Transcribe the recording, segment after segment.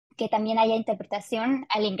que también haya interpretación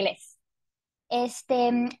al inglés.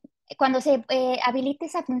 Este, Cuando se habilite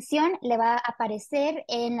esa función, le va a aparecer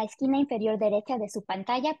en la esquina inferior derecha de su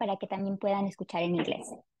pantalla para que también puedan escuchar en inglés.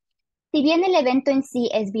 Si bien el evento en sí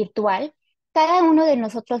es virtual, cada uno de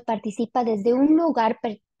nosotros participa desde un lugar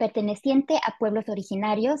perteneciente a pueblos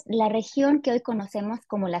originarios, la región que hoy conocemos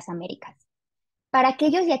como las Américas. Para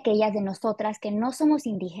aquellos y aquellas de nosotras que no somos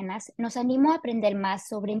indígenas, nos animo a aprender más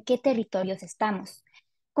sobre en qué territorios estamos.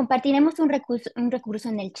 Compartiremos un recurso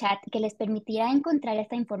en el chat que les permitirá encontrar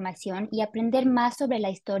esta información y aprender más sobre la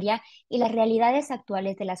historia y las realidades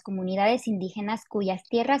actuales de las comunidades indígenas cuyas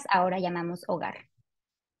tierras ahora llamamos hogar.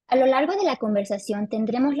 A lo largo de la conversación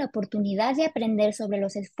tendremos la oportunidad de aprender sobre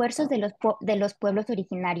los esfuerzos de los pueblos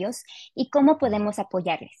originarios y cómo podemos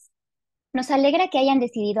apoyarles. Nos alegra que hayan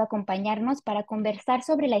decidido acompañarnos para conversar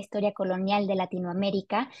sobre la historia colonial de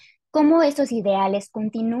Latinoamérica, cómo esos ideales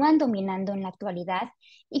continúan dominando en la actualidad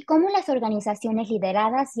y cómo las organizaciones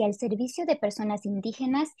lideradas y al servicio de personas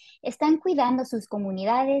indígenas están cuidando sus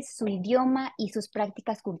comunidades, su idioma y sus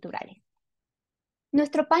prácticas culturales.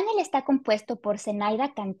 Nuestro panel está compuesto por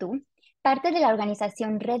Zenaida Cantú, parte de la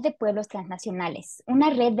organización Red de Pueblos Transnacionales,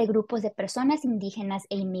 una red de grupos de personas indígenas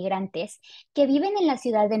e inmigrantes que viven en la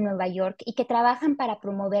ciudad de Nueva York y que trabajan para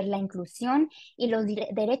promover la inclusión y los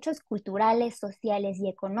derechos culturales, sociales y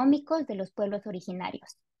económicos de los pueblos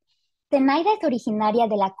originarios. Zenaida es originaria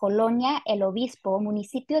de la colonia El Obispo,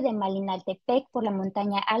 municipio de Malinaltepec, por la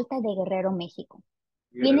montaña alta de Guerrero, México.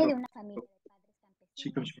 Viene de una familia de padres campesinos.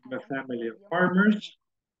 She comes from a family of farmers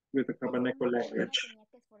with a Cabaneco language.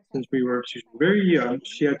 Since she was very young,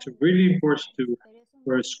 she had to really enforce to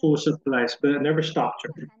her school supplies, but it never stopped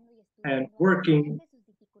her. And working,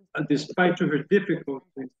 despite of her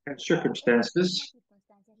difficulties and circumstances,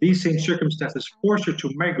 these same circumstances forced her to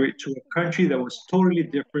migrate to a country that was totally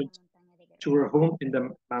different to her home in the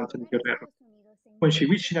mountain Guerrero. When she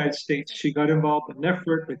reached the United States, she got involved in an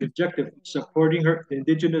effort with the objective of supporting her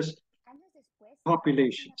indigenous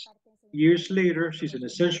populations. Years later, she's an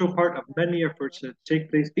essential part of many efforts that take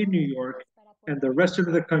place in New York and the rest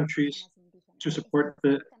of the countries to support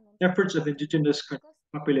the efforts of indigenous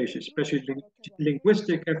populations, especially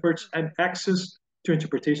linguistic efforts and access to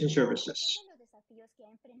interpretation services.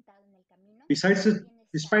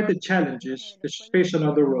 Despite the challenges that she faced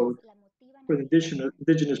on the road for the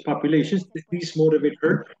indigenous populations, these motivate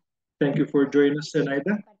her. Thank you for joining us,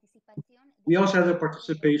 Zenaida. We also have the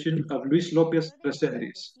participation of Luis Lopez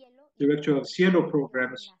Resendiz, Director of Cielo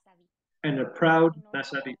Programs, and a proud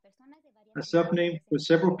Nazarí, a self-name for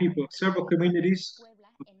several people, several communities,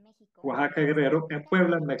 Oaxaca, Guerrero, and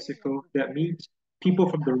Puebla, Mexico, that means people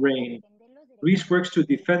from the rain. Luis works to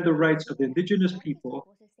defend the rights of the indigenous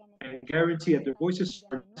people and guarantee that their voices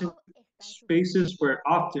are in spaces where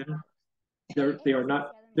often they are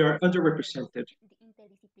underrepresented.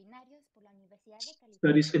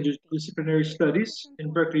 Studies interdisciplinary studies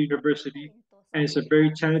in Berkeley University, and is a very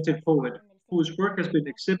talented poet whose work has been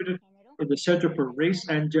exhibited in the Center for Race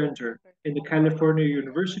and Gender in the California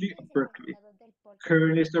University of Berkeley.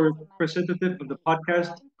 Currently is the representative of the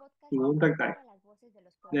podcast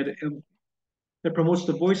that promotes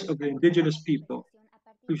the voice of the indigenous people.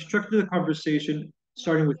 We've structured the conversation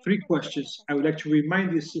starting with 3 questions. I would like to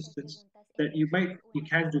remind the assistants that you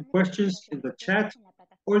can do questions in the chat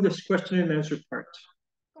or this question and answer part.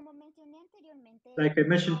 Like I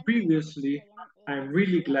mentioned previously, I'm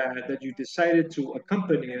really glad that you decided to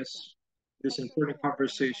accompany us in this important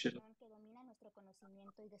conversation.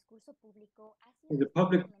 The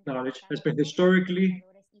public knowledge has been historically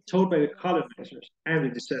told by the colonizers and the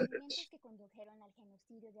descendants.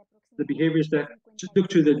 The behaviors that took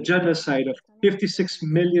to the genocide of 56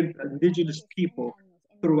 million indigenous people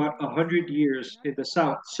throughout 100 years in the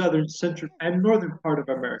south, southern, central, and northern part of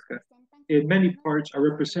America, in many parts are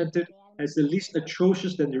represented as the least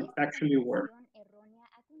atrocious than they actually were.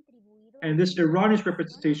 And this erroneous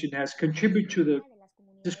representation has contributed to the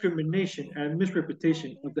discrimination and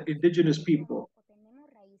misrepresentation of the indigenous people.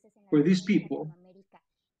 For these people,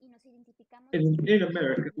 in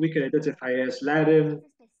America, we can identify as Latin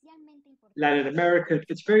American.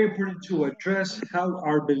 It's very important to address how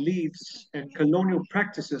our beliefs and colonial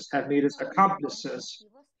practices have made us accomplices,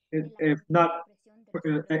 if not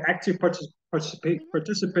active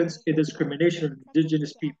participants in discrimination of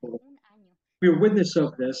indigenous people. We were witness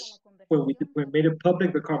of this when we made it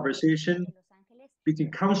public the conversation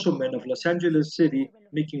between councilmen of Los Angeles City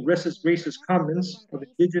making racist comments of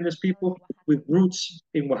indigenous people with roots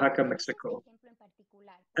in Oaxaca, Mexico.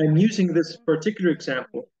 I'm using this particular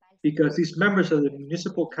example because these members of the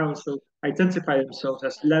municipal council identify themselves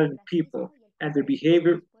as Latin people, and their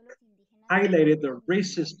behavior highlighted the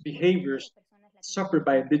racist behaviors suffered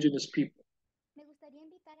by indigenous people.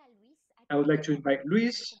 I would like to invite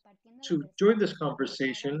Luis to join this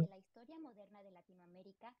conversation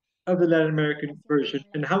of the Latin American version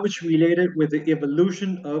and how it's related with the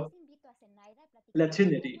evolution of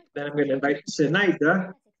Latinity. Then I'm going to invite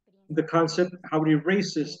Zenaida, the concept, how it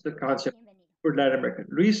erases the concept for Latin American.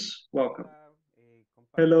 Luis, welcome.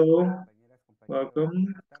 Hello,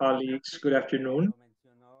 welcome, colleagues. Good afternoon.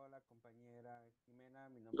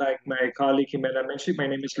 Like my colleague Jimena mentioned, my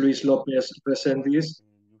name is Luis Lopez Resendiz.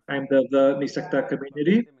 I'm the Nisacta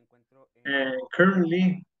community, and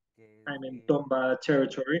currently I'm in Tomba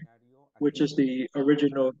territory, which is the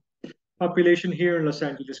original population here in Los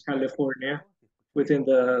Angeles, California, within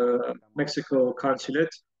the Mexico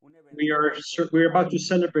consulate. We're about to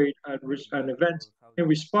celebrate an event in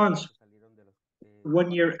response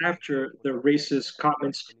 1 year after the racist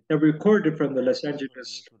comments that were recorded from the Los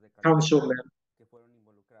Angeles councilmen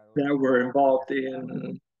that were involved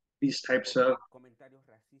in these types of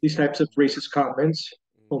these types of racist comments,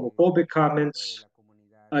 homophobic comments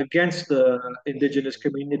against the indigenous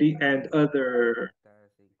community and other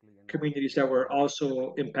communities that were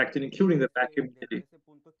also impacted, including the Black community.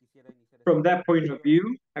 From that point of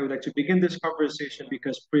view, I would like to begin this conversation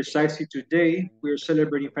because precisely today we are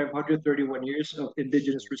celebrating 531 years of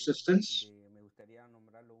indigenous resistance.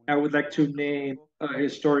 I would like to name a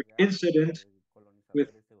historic incident with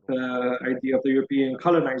the idea of the European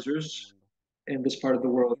colonizers in this part of the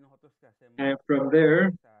world. And from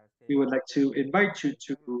there, we would like to invite you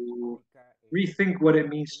to rethink what it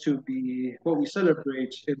means to be what we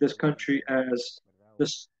celebrate in this country as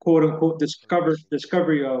this quote unquote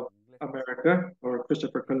discovery of America, or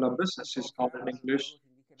Christopher Columbus, as he's called in English,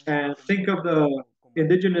 and think of the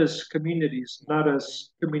indigenous communities not as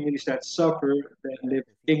communities that suffer, that live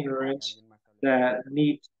ignorant, that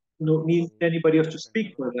need anybody else to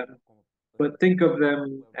speak for them, but think of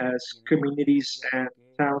them as communities and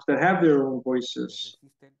towns that have their own voices,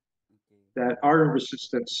 that are in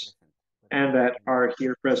resistance, and that are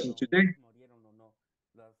here present today.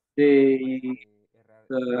 They,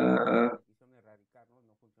 the,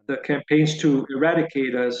 the campaigns to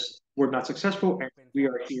eradicate us were not successful, and we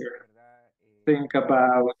are here. Think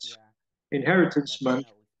about Inheritance Month,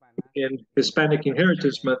 in Hispanic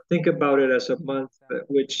Heritage Month. Think about it as a month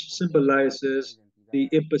which symbolizes the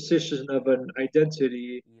imposition of an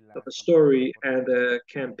identity, of a story, and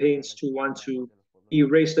campaigns to want to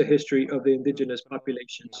erase the history of the indigenous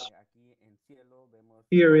populations.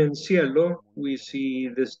 Here in Cielo, we see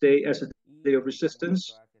this day as a day of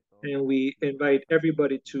resistance, and we invite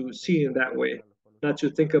everybody to see it that way, not to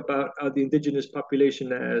think about the indigenous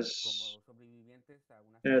population as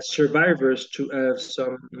survivors to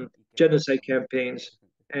some genocide campaigns,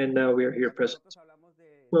 and now we are here present.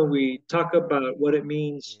 When we talk about what it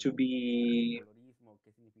means to be,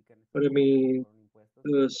 what I mean,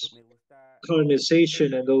 those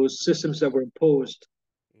colonization and those systems that were imposed,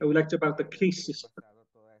 I would like to about the case system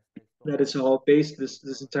that is all based.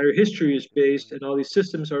 This entire history is based, and all these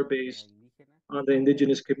systems are based on the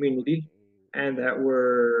indigenous community, and that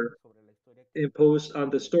were imposed on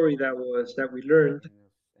the story that we learned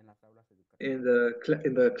in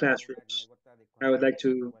the classrooms. I would like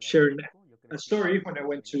to share a story. When I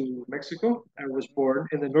went to Mexico, I was born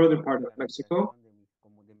in the northern part of Mexico.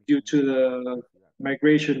 Due to the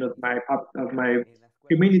migration of my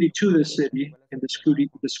community to the city, and the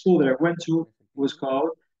school that I went to was called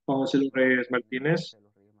Juan José Reyes Martinez.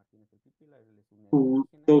 Who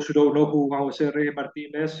those who don't know who Juan José Reyes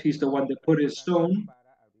Martinez, he's the one that put his stone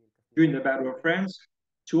during the Battle of France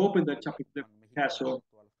to open the Chapultepec Castle,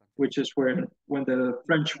 which is when the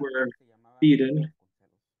French were beaten.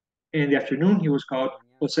 In the afternoon, he was called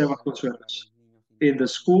José Vasconcelos. In the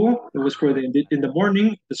school, it was for in the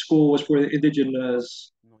morning, the school was for the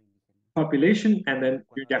indigenous population, and then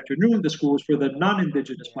in the afternoon, the school was for the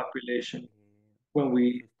non-indigenous population. When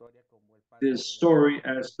we this story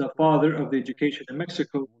as the father of the education in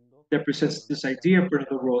Mexico that presents this idea for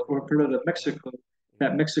the world or for the Mexico,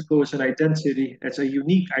 that Mexico is an identity, it's a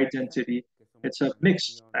unique identity, it's a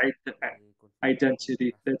mixed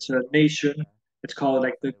identity, it's a nation, it's called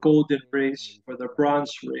like the golden race or the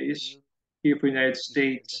bronze race here for the United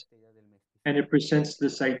States, and it presents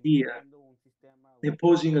this idea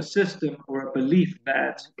imposing a system or a belief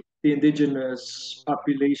that the indigenous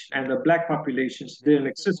population and the black populations didn't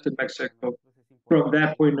exist in Mexico. From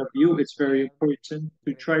that point of view, it's very important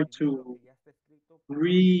to try to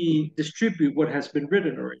redistribute what has been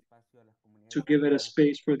written already, to give it a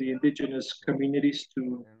space for the indigenous communities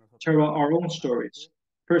to tell our own stories.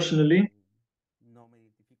 Personally,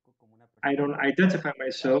 I don't identify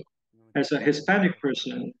myself As a Hispanic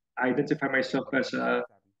person, I identify myself as a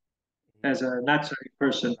Nazi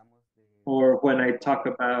person. Or when I talk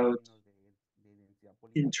about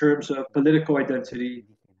in terms of political identity,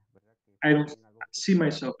 I don't see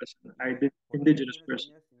myself as an indigenous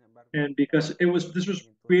person. And because this was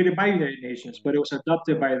created by the United Nations, but it was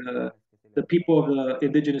adopted by the people of the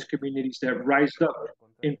indigenous communities that rised up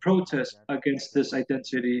in protest against this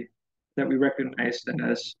identity that we recognize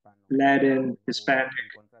as Latin, Hispanic,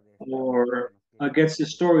 or against the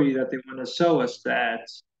story that they want to sell us that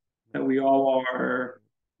we all are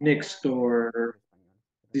mixed or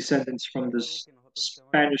descendants from the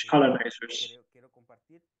Spanish colonizers.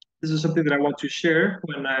 This is something that I want to share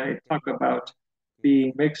when I talk about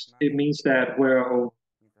being mixed. It means that, while,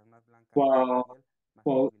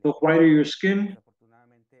 the whiter your skin,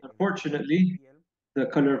 unfortunately, the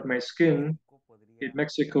color of my skin in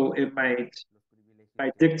Mexico, it might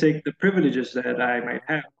dictate the privileges that I might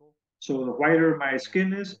have. So the whiter my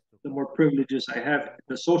skin is, the more privileges I have in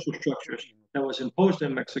the social structures that was imposed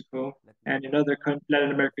in Mexico and in other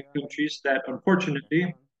Latin American countries that,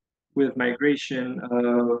 unfortunately, with migration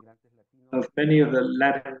of many of the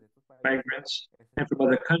Latin migrants and from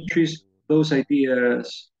other countries, those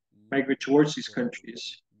ideas migrate towards these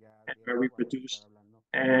countries and are reproduced.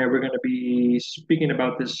 And we're going to be speaking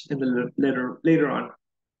about this in the later on.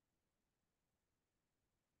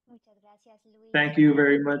 Thank you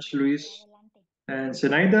very much, Luis. And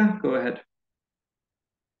Zenaida, go ahead.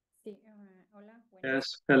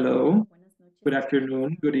 Yes, hello. Good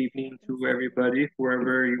afternoon, good evening to everybody,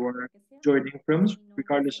 wherever you are joining from,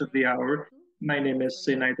 regardless of the hour. My name is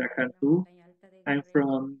Zenaida Cantu. I'm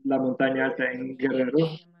from La Montaña Alta in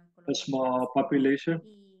Guerrero, a small population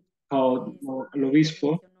called El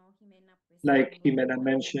Obispo. Like Jimena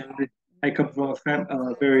mentioned, I come from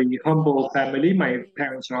a very humble family. My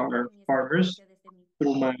parents are farmers.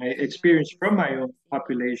 Through my experience from my own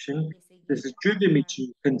population, this has driven me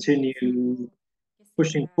to continue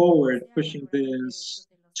pushing forward, pushing this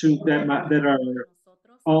to that our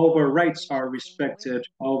all of our rights are respected.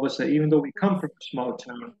 All of us, that even though we come from a small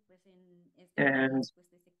town, and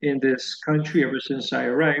in this country, ever since I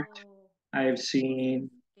arrived, I've seen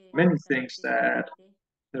many things that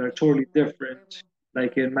are totally different.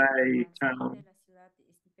 Like in my town,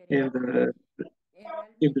 in the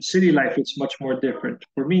in the city life, it's much more different.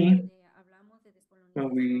 For me,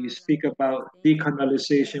 when we speak about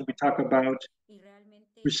decolonization, we talk about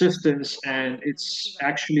resistance, and it's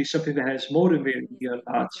actually something that has motivated me a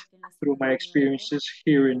lot through my experiences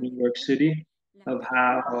here in New York City of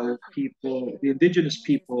how people, the indigenous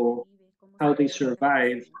people, how they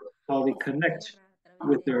survive, how they connect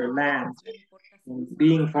with their land. And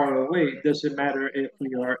being far away, it doesn't matter if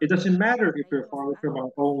we're far away from our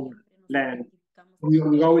own land.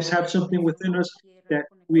 We always have something within us that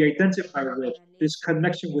we identify with, this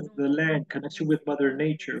connection with the land, connection with Mother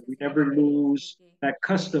Nature. We never lose that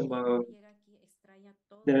custom of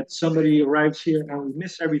that somebody arrives here and we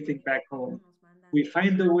miss everything back home. We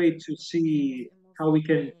find a way to see how we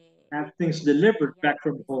can have things delivered back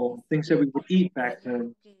from home, things that we would eat back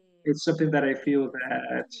home. It's something that I feel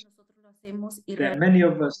that many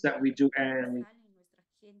of us that we do,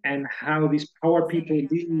 and how our people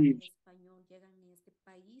leave,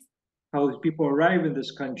 how people arrive in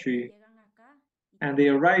this country, and they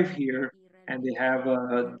arrive here and they have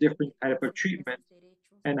a different type of treatment,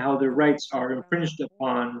 and how their rights are infringed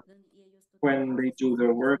upon when they do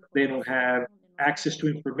their work. They don't have access to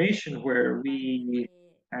information where we,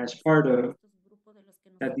 as part of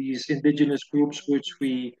that, these indigenous groups, which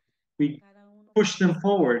we push them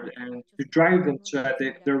forward and to drive them so that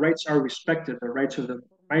their rights are respected, the rights of the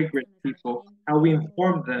migrant people, how we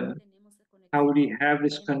inform them, how we have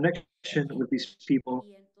this connection with these people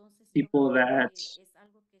that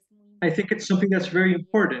I think it's something that's very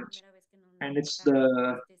important. And it's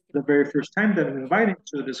the very first time that I'm invited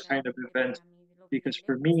to this kind of event, because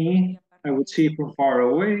for me, I would see it from far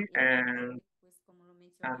away, and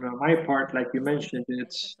on my part, like you mentioned,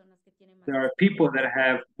 it's there are people that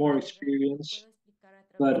have more experience,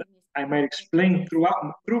 but I might explain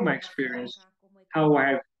through my experience how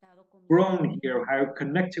I've grown here, how I've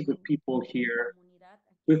connected with people here,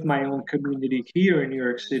 with my own community here in New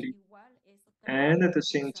York City. And at the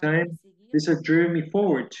same time, this has driven me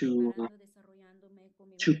forward to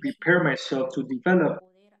prepare myself to develop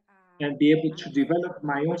and be able to develop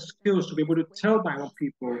my own skills, to be able to tell my own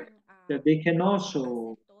people that they can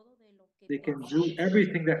do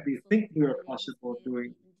everything that we think we are possible of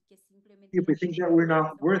doing. If we think that we're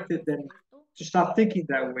not worth it, then to stop thinking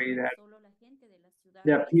that way,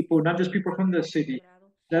 that people, not just people from the city,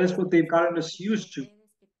 that is what they've gotten us used to.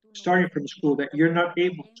 starting from school that you're not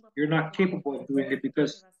able to, you're not capable of doing it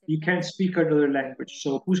because you can't speak another language.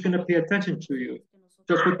 So who's going to pay attention to you?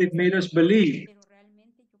 That's what they've made us believe.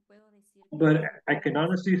 But I can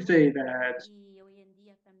honestly say that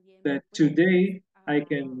today I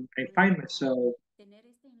find myself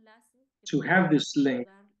to have this link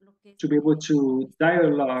to be able to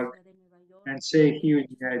dialogue and say here in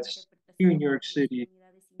New York City,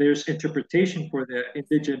 there's interpretation for the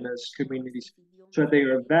indigenous communities so that they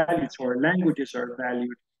are valued, so our languages are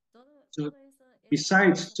valued. So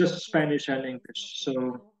besides just Spanish and English.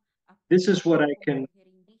 So this is what I can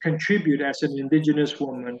contribute as an indigenous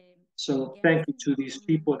woman. So thank you to these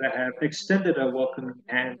people that have extended a welcoming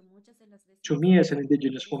hand to me as an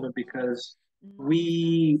indigenous woman because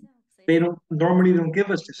we they don't give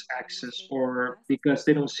us this access or because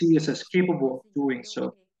they don't see us as capable of doing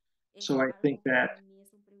so. So I think that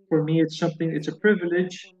for me it's a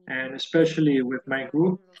privilege and especially with my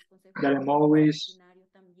group that I'm always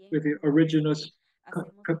with the originals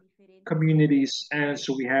co- co- communities and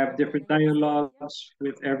so we have different dialogues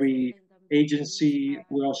with every agency.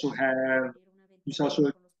 We also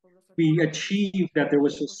we achieved that there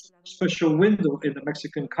was a special window in the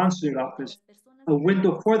Mexican consulate office, a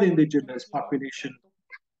window for the indigenous population.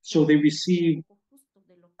 So they receive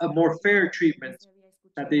a more fair treatment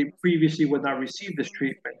that they previously would not receive this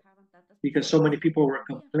treatment because so many people were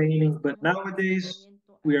complaining. But nowadays,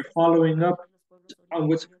 we are following up on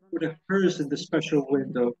what occurs in the special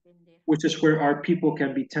window, which is where our people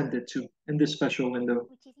can be tended to in this special window.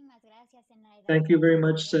 Muchísimas gracias, Zenaida, Thank por you very tus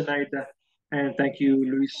much, Zenaida. reflexiones. And thank you, Y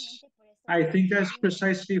Luis. justamente por eso I think that's decidí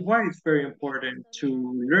precisely why it's very esta important to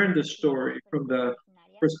historia learn the desde story las from personas the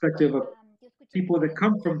originarias. perspective of Yo escuché people that historias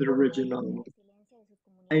come from the de la original. resiliencia de sus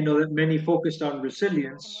I know comunidades that many focused on y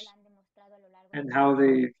cómo la resilience han demostrado a lo largo de and la how historia.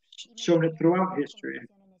 they've Y me shown it gustaría seguir throughout esta history.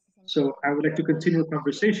 conversación en ese So sentido. I would like to continue a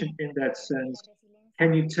conversation Cuéntame in that sobre la sense. resiliencia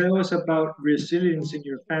Can en you tu tell us about resilience comunidad in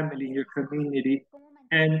your y desde tu family, in your experiencia, community, cómo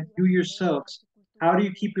mantienen and you viva su lengua, yourselves? su How cultura do y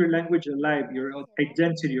you sus keep your language tradiciones en alive, una your sociedad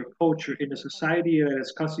identity, your culture in a que cada vez society that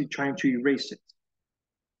is constantly trying to erase it?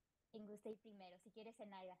 quien guste ir primero? Si quieres,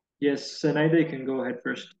 Zenaida. Yes, Zenaida can go ahead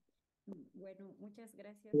first. Bueno, muchas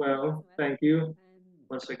gracias una vez Well, más. thank you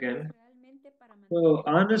once Pues again. realmente para Well, mantener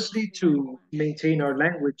honestly, nuestro to idioma, maintain our seguir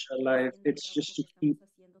language alive, haciendo el it's trabajo just to que estamos keep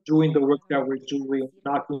haciendo, doing tenemos the que work dar that a we're conocer a doing,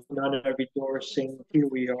 knocking on nuestro every pueblo door, que saying, nosotros here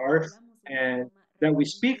we are, hablamos un and idioma that we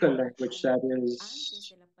speak realmente a language that antes is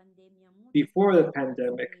de la pandemia. Muchas before the personas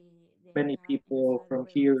pandemic. de Many acá en la people ciudad de from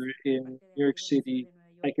Nueva here York, en in parte de New York aquí de la ciudad City, de Nueva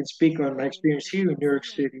I York, can speak on my experience here in New York desconocían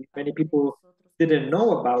City. Many algo de people nosotros, didn't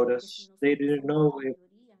know about que si us. They nosotros didn't somos know mayorías,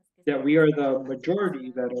 que that we are estamos the aquí en la majority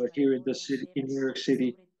ciudad de that are Nueva here in York, the city, in New naceros York y City.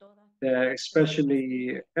 sobre todo That aquellas personas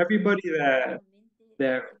especially everybody that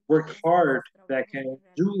que work pueden hacer hard, esos that trabajos can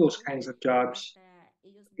que do those realmente kinds of jobs, hasta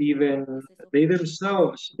ellos mismos even el proceso they productivo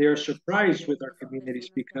de themselves, su they're vida, surprised with our porque son communities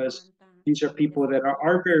personas que because aguantan these are people that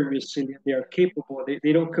are very resilient, they are capable,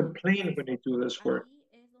 they don't complain when Entonces, they do this work.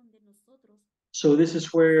 ahí es donde nosotros So this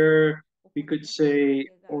is podemos decir where o we could podemos say,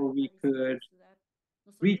 or llegar a we decir a could la ciudad,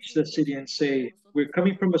 nosotros reach the city and say, we're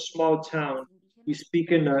coming from a small town, we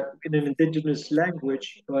speak in an entonces indigenous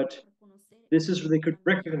language, se tuvo but que reconocer this is en where la they could pandemia,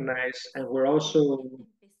 recognize, and we're also gente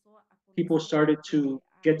empezó a people conocer, started to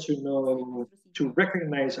get a to conocer know, nuestros to idiomas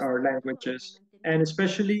recognize y our sobre todo a languages, and mantenerlos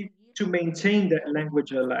y a especially seguir to maintain that enseñando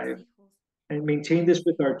language a nuestros alive hijos, and maintain a this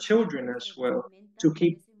with our seguir children as nuestra well, vestimenta. to A keep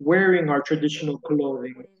veces muchas wearing our personas traditional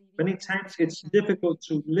clothing. por Many vivir en times ciudades it's tan difficult grandes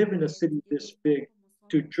to live in a city this vestirnos tal big, como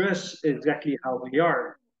to somos, dress exactly how we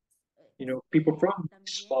are, people from también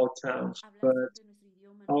small towns, hablar but siempre nuestro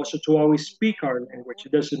idioma, no also to importa always el speak lugar, our no language.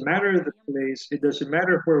 It importa doesn't a dónde matter the vayamos, place, it doesn't siempre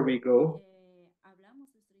matter where we go,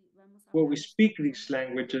 vamos a where we hablar nuestro speak these idioma,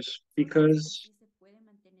 languages, solo because así se puede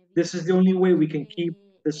mantener this vivo, is the only way we can keep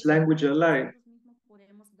porque this es language como alive. nosotros mismos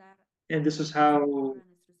podemos dar And this is más how valor a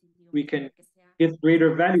nuestros we idiomas can para que sea, give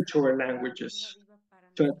greater siga, value to our siga languages viva para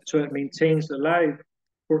so nuestras it maintains generaciones. alive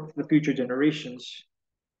for the future generations.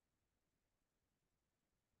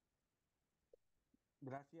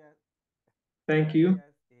 Gracias, Thank you.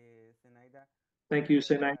 gracias, Zenaida. Thank you, Quisiera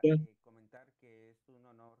Senaida. comentar que es un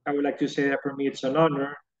honor I would like to say that for me it's an compartir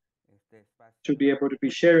honor este to espacio be able to be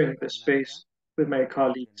con mi sharing colega this Naida. space with my Para los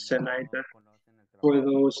colleague, que Senaida. no conocen el For trabajo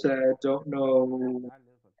those de that don't comunidades know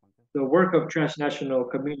transnacionales o el the Consejo work of Nacional, transnational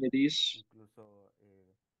communities, incluso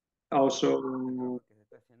el also trabajo que se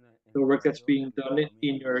está haciendo en the work Nueva that's York, being en done la in misma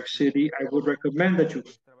New New York York City, City, I would recommend that you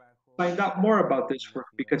es trabajo find out more hecho about this en una work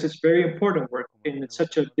ciudad because it's very tan important grande work como lo in es Nueva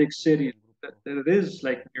such a York, big tener city un that, grupo that it is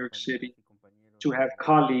like de New York compañeras City y compañeros to have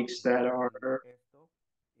colleagues que están haciendo esto.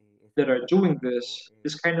 Este that are tipo de doing trabajo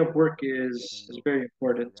this kind of work se está is haciendo very en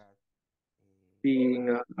la important. ciudad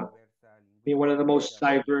being being one of the most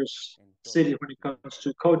diverse cities when it comes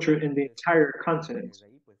to culture in the entire continent.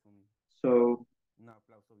 So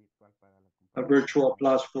a virtual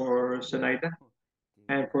applause for Zenaida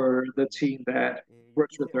and for the team that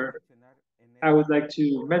works with her. I would like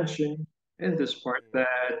to mention in this part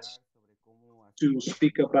that to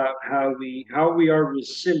speak about how we are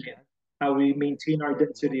resilient, how we maintain our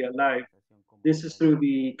identity alive. This is through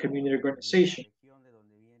the community organization.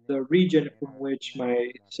 The region from which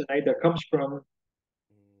my Zenaida comes from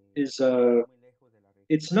is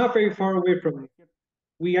it's not very far away from.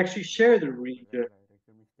 We actually share the region,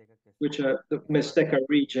 which the Mixteca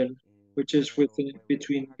region, which is within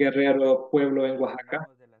between Guerrero, Pueblo, and Oaxaca.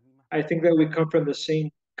 I think that we come from the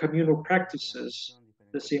same communal practices,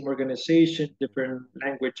 the same organization, different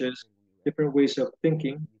languages, different ways of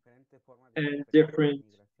thinking, and different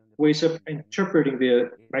ways of interpreting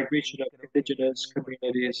the migration of indigenous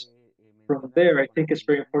communities. From there, I think it's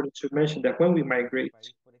very important to mention that when we migrate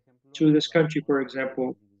to this country, for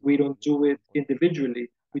example, we don't do it individually.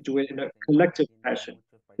 We do it in a collective fashion.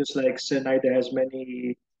 Just like Zenaida has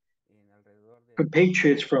many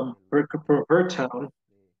compatriots from her town,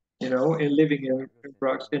 and living in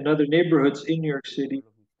Bronx, in other neighborhoods in New York City,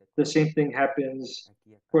 the same thing happens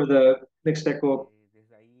for the Mixteco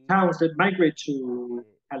towns that migrate to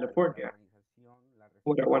California.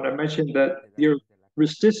 What I want to mention that the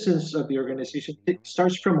resistance of the organization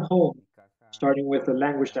starts from home, starting with the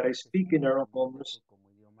language that I speak in our own homes.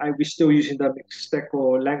 We still using the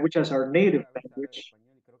Mixteco language as our native language.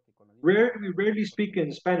 We rarely speak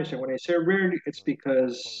in Spanish, and when I say rarely, it's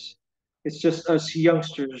because it's just us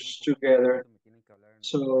youngsters together.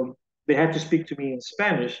 So they had to speak to me in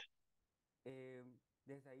Spanish.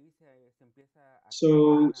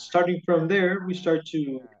 So starting from there, we start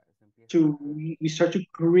to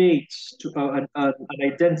create an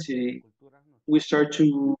identity. We start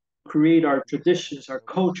to create our traditions, our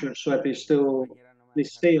culture, so that they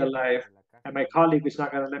stay alive. And my colleague is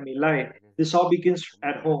not going to let me lie. This all begins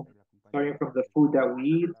at home, starting from the food that we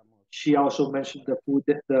eat. She also mentioned the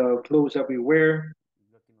clothes that we wear.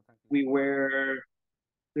 We wear,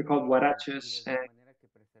 they're called huaraches,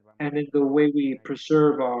 and in the way we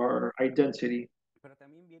preserve our identity.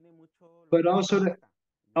 But also the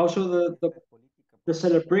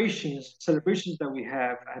celebrations that we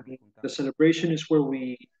have. I mean, the celebration is where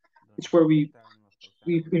we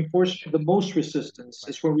enforce the most resistance.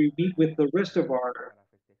 It's where we meet with the rest of our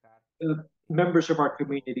uh, members of our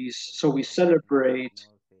communities. So we celebrate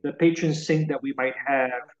the patron saint that we might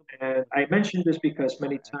have. And I mention this because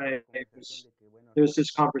many times there's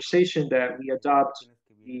this conversation that we adopt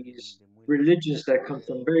these religions that come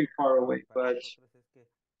from very far away. But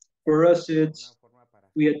for us, it's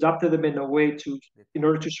we adopted them in a way in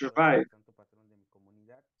order to survive.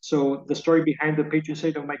 So the story behind the patron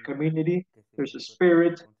saint of my community, there's a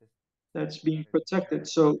spirit that's being protected.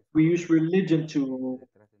 So we use religion to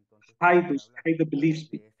hide the beliefs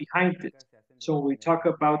behind it. So when we talk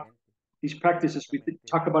about these practices, we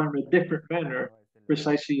talk about them in a different manner.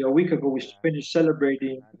 Precisely a week ago, we finished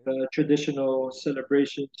celebrating the traditional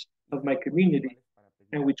celebrations of my community,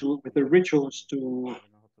 and we do it with the rituals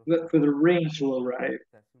for the rain to arrive.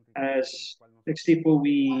 As next people,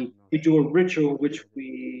 we do a ritual which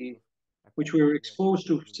we were exposed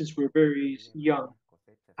to since we were very young.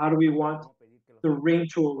 How do we want the rain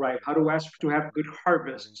to arrive? How do we ask to have good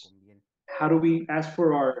harvests? How do we ask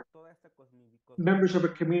for our members of a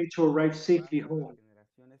community to arrive safely home?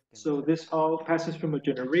 So this all passes from the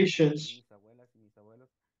generations,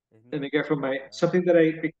 and again from my something that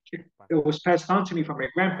it was passed on to me from my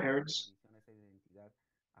grandparents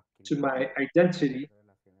to my identity.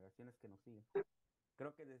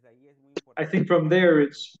 I think from there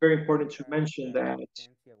it's very important to mention that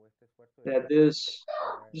this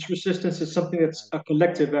resistance is something that's a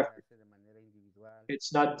collective effort.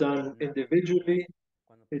 It's not done individually.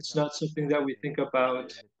 It's not something that we think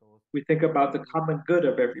about. We think about the common good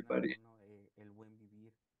of everybody.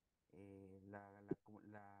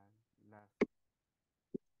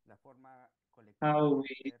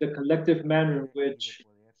 The collective manner in which,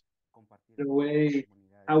 the way,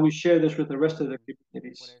 how we share this with the rest of the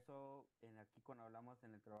communities.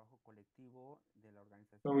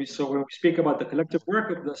 When we speak about the collective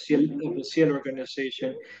work of the CIEL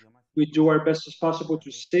organization, we do our best as possible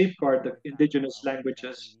to safeguard the indigenous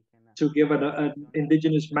languages, to give an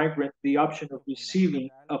indigenous migrant the option of receiving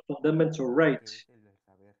a fundamental right,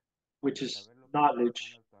 which is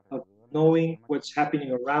knowledge, of knowing what's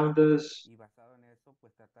happening around us.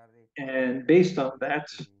 And based on that,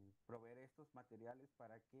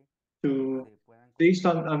 to based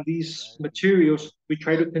on these materials, we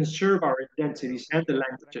try to conserve our identities and the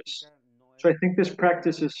languages. So I think this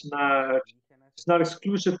practice is not it's not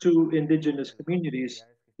exclusive to indigenous communities.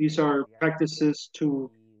 These are practices to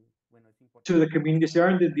the communities that are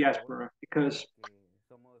in the diaspora because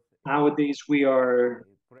nowadays we are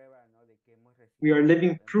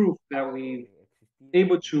living proof that we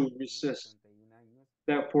able to resist,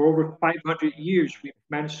 that for over 500 years we've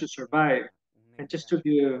managed to survive. And just to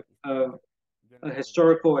give a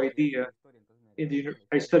historical idea,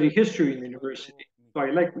 I study history in the university, so I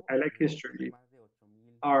like history.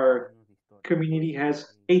 Our community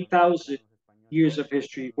has 8,000 years of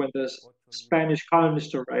history when the Spanish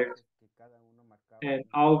colonists arrived, and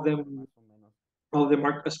all of them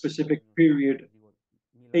mark a specific period.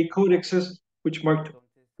 A codexes which marked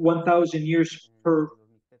 1,000 years per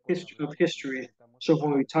of history. So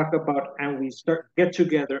when we talk about and we start get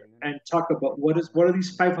together and talk about what are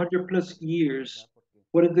these 500 plus years,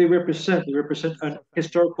 what do they represent? They represent an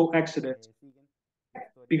historical accident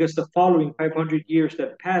because the following 500 years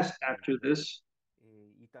that passed after this,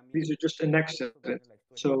 these are just an accident.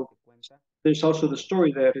 So there's also the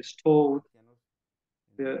story that is told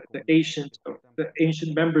the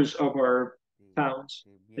ancient members of our towns.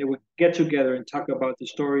 They would get together and talk about the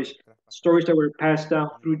stories that were passed down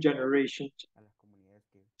through generations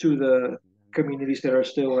to the communities that are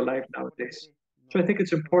still alive nowadays. So I think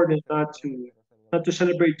it's important not to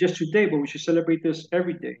celebrate just today, but we should celebrate this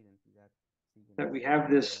every day. That we have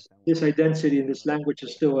this identity and this language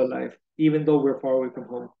is still alive, even though we're far away from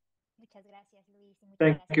home.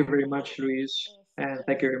 Thank you very much, Luis, and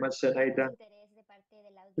thank you very much, Zenaida.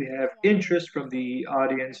 We have interest from the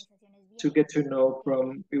audience to get to know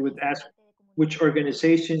from, we would ask which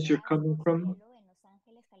organizations you're coming from.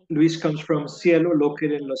 Luis comes from Cielo,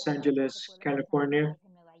 located in Los Angeles, California,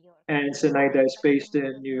 and Zenaida is based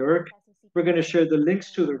in New York. We're going to share the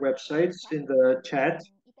links to their websites in the chat.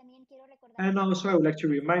 And also, I would like to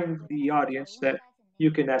remind the audience that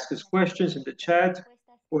you can ask us questions in the chat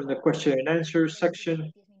or in the question and answer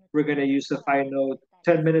section. We're going to use the final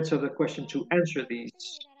 10 minutes of the question to answer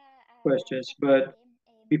these questions. But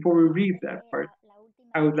before we read that part,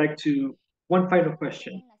 I would like to, one final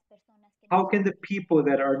question. How can the people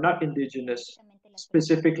that are not indigenous,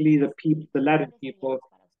 specifically the Latin people,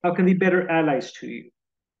 how can they be better allies to you?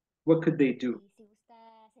 What could they do?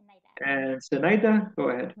 And Zenaida, go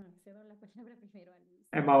ahead.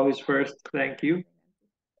 I'm always first. Thank you.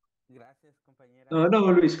 No,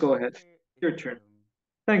 Luis, go ahead. Your turn.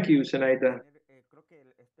 Thank you, Zenaida.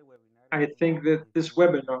 I think that this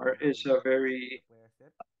webinar is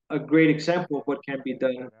a great example of what can be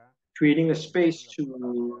done, creating a space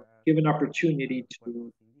to give an opportunity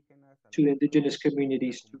to indigenous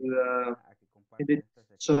communities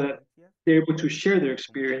so that they're able to share their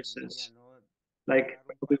experiences. Like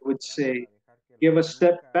we would say, give a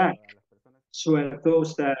step back so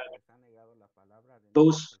that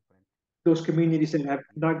those communities that have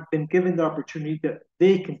not been given the opportunity that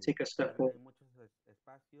they can take a step forward.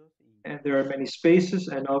 And there are many spaces,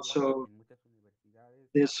 and also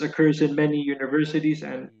this occurs in many universities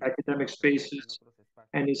and academic spaces,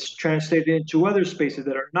 and it's translated into other spaces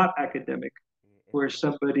that are not academic, where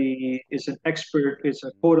somebody is an expert, is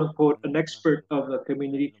a quote unquote an expert of a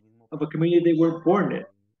community they weren't born in.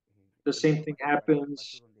 The same thing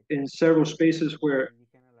happens in several spaces where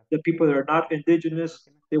the people that are not indigenous,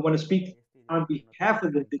 they want to speak on behalf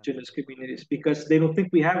of the indigenous communities because they don't think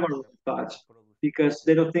we have our own thoughts, because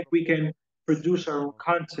they don't think we can produce our own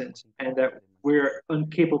content, and that we're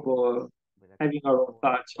incapable of having our own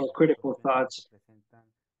thoughts or critical thoughts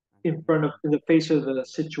in the face of the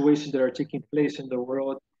situations that are taking place in the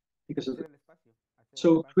world because of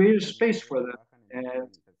so create a space for them. And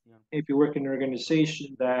if you work in an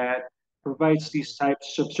organization that provides these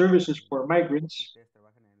types of services for migrants,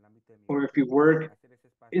 or if you work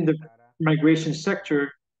in the migration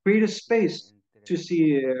sector, create a space to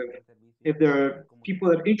see if there are people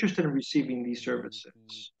that are interested in receiving these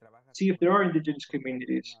services. See if there are indigenous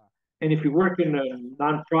communities. And if you work in a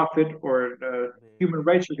nonprofit or a human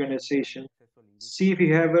rights organization, see if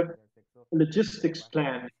you have a logistics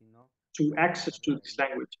plan to access to these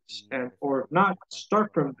languages, and or not,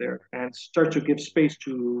 start from there and start to give space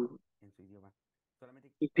to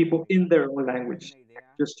people in their own language.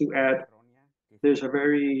 Just to add, there's a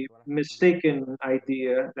very mistaken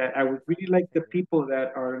idea that I would really like the people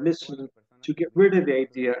that are listening to get rid of the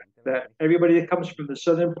idea that everybody that comes from the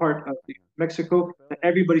southern part of Mexico, that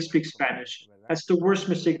everybody speaks Spanish. That's the worst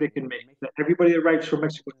mistake they can make, that everybody that arrives from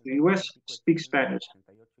Mexico to the US speaks Spanish.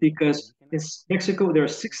 Because in Mexico, there are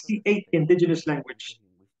 68 indigenous languages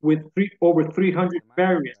with over 300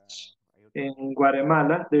 variants. In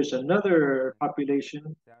Guatemala, there's another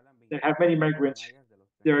population that have many migrants.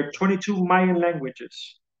 There are 22 Mayan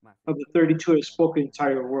languages of the 32 that spoken in the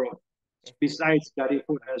entire world, besides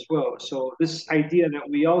Garifuna as well. So this idea that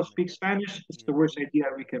we all speak Spanish is the worst idea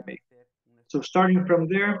we can make. So starting from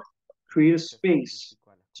there, create a space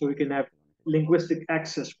so we can have linguistic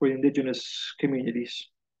access for indigenous communities.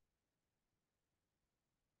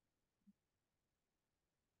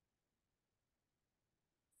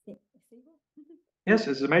 Yes,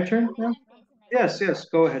 is it my turn now? Yes,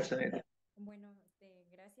 go ahead, Senator.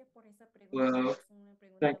 Well,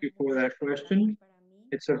 thank you for that question.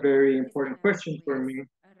 It's a very important question for me.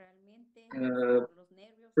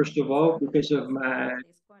 First of all, because of my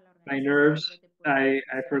nerves, I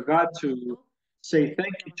forgot to say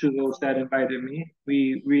thank you to those that invited me.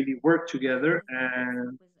 We really worked together,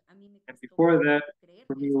 and before that,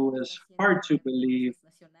 for me, it was hard to believe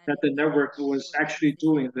that the network was actually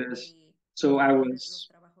doing this. So I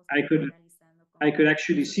could, I could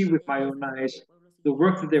actually see with my own eyes the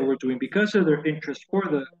work that they were doing because of their interest for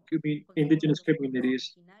the indigenous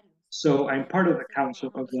communities. So I'm part of the council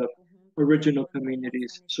of the original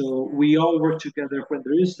communities. So we all work together when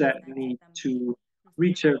there is that need to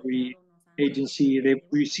reach every agency. They've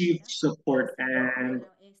received support, and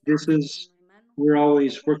this is we're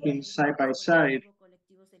always working side by side.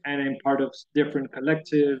 And I'm part of different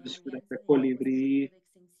collectives, like the Colibri,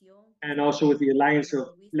 and also with the Alliance of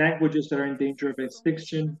Languages that are in danger of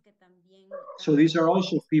extinction. So these are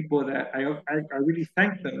also people that I really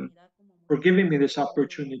thank them for giving me this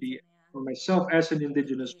opportunity for myself as an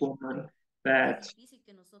indigenous woman that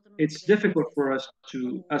it's difficult for us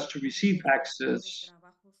to receive access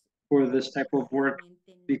for this type of work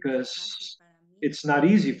because it's not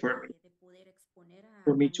easy for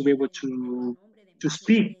me to be able to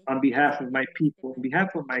speak on behalf of my people, on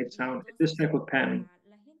behalf of my town, in this type of panel.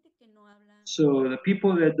 So the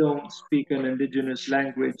people that don't speak an indigenous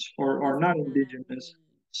language or are not indigenous,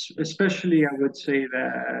 especially I would say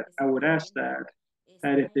that I would ask that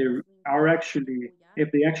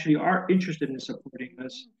if they actually are interested in supporting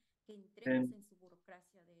us, then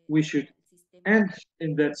we should end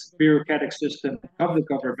in that bureaucratic system of the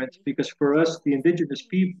government because for us, the indigenous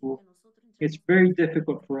people, it's very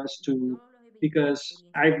difficult for us to because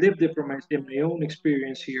I've lived it from in my own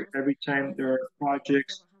experience here. Every time there are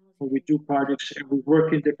projects or we do projects and we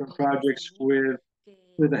work in different projects with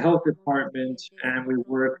the health department and we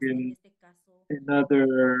work in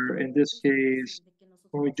another in this case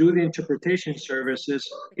when we do the interpretation services,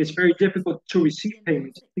 it's very difficult to receive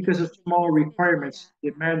payments because of small requirements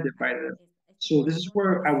demanded by them. So this is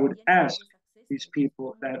where I would ask these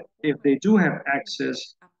people that if they do have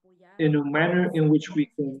access in a manner in which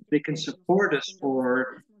they can support us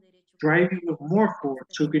or drive even more forward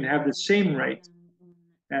so we can have the same right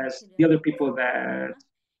as the other people that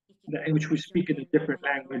in which we speak in a different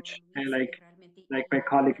language and like my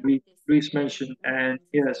colleague Luis mentioned and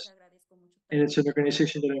yes and it's an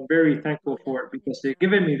organization that I'm very thankful for because they've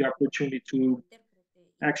given me the opportunity to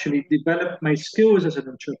actually develop my skills as an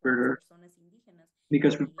interpreter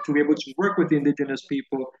because to be able to work with the indigenous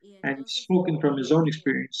people and spoken from his own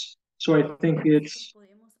experience. So I think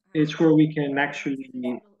it's where we can actually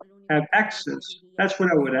have access. That's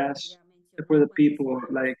what I would ask for the people.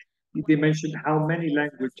 Like they mentioned how many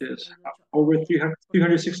languages, over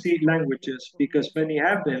 368 languages, because many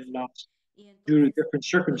have been lost due to different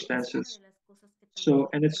circumstances. So,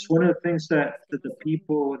 and it's one of the things that the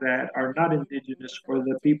people that are not indigenous or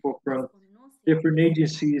the people from different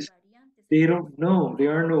agencies, they don't know, they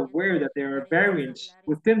aren't aware that there are variants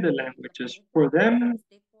within the languages. For them,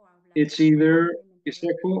 it's either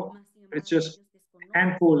Iseco, it's just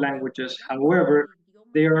handful of languages. However,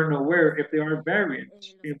 they aren't aware if there are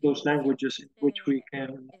variants in those languages in which we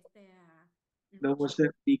can, the ones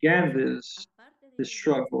that began this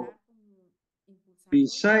struggle.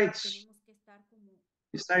 Besides,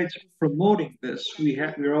 besides promoting this, we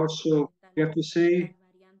have to say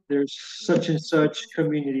there's such and such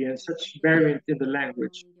community and such variant in the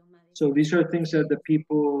language. So these are things that the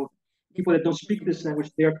people that don't speak this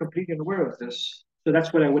language, they are completely unaware of this. So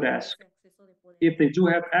that's what I would ask. If they do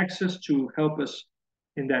have access to help us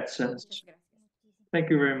in that sense. Thank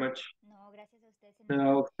you very much.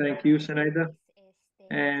 No, thank you, Senaida,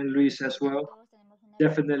 and Luis as well.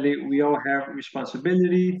 Definitely, we all have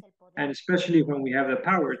responsibility, and especially when we have the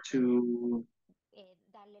power to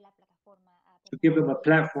give them a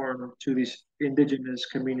platform to these indigenous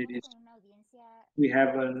communities. We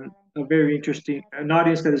have a very interesting an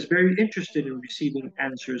audience that is very interested in receiving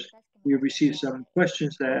answers. We received some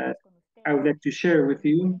questions that I would like to share with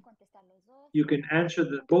you. You can answer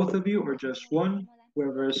both of you or just one.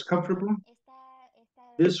 whoever is comfortable.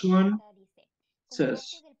 This one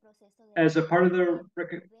says, as a part of the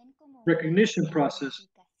recognition process,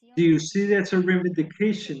 do you see that's a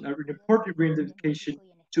reivindication, an important reivindication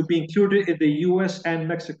to be included in the U.S. and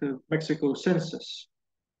Mexico census?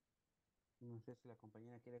 No sé si la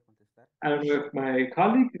compañera quiere contestar. I don't know if my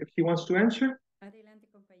colleague, if he wants to answer. Adelante,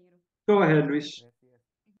 compañero. Go ahead, Luis. Gracias.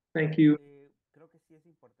 Thank you. Creo que sí es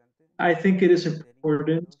importante I think it is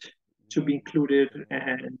important to be included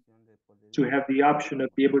and to have the option of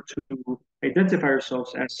be able to identify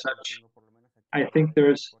ourselves as such. I think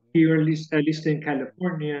there's here, at least in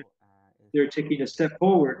California, they're taking a step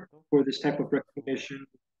forward for this type of recognition.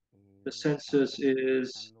 The census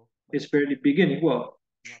is barely beginning. Well,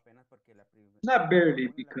 not barely,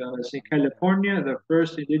 because in California, the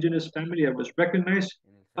first indigenous family that was recognized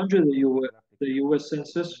under the U.S.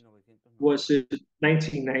 Census was in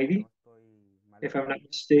 1990, if I'm not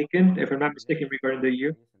mistaken. If I'm not mistaken regarding the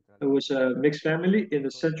year, it was a mixed family in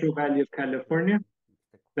the Central Valley of California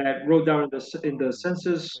that wrote down in the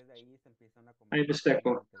census, I'm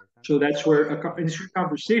Mixteco. So that's where a industry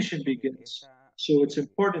conversation begins. So it's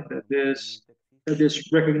important that this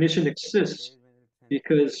recognition exists,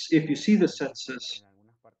 because if you see the census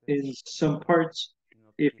in some parts,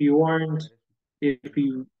 if you aren't, if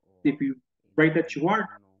you write that you aren't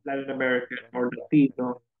Latin American or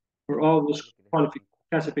Latino or all those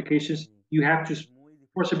classifications, you have to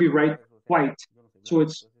forcibly write white. So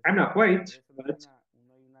it's I'm not white, but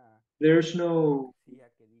there's no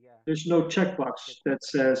checkbox that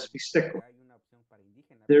says Mixteco.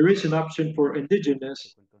 There is an option for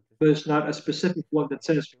indigenous, but it's not a specific one that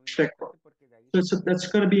says Mixteco. So that's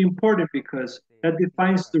going to be important, because that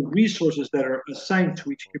defines the resources that are assigned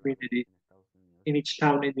to each community in each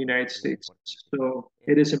town in the United States. So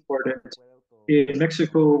it is important. In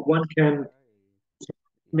Mexico, one can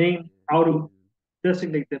name how to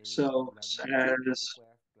designate themselves as,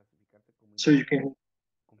 so you can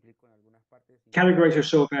categorize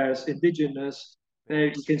yourself as indigenous,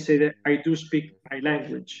 then you can say that I do speak my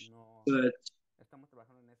language. But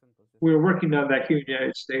we're working on that here in the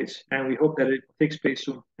United States, and we hope that it takes place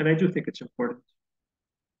soon. And I do think it's important.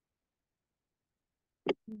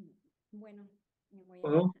 Bueno,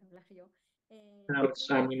 well,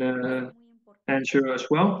 I'm going to answer as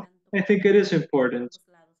well. I think it is important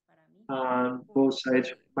on both sides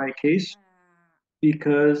in my case,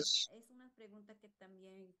 because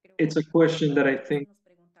it's a question that I think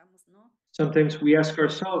sometimes we ask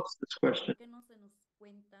ourselves this question.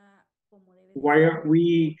 Why aren't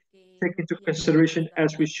we taken into consideration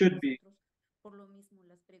as we should be?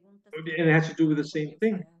 And it has to do with the same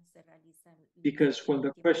thing. Because when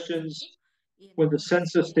the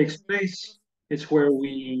census takes place, it's where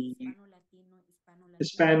we,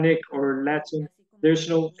 Hispanic or Latin, there's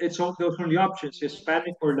no only options,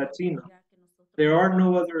 Hispanic or Latino.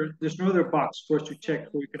 There's no other box for us to check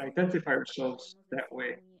where we can identify ourselves that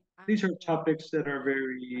way. These are topics that are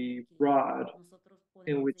very broad,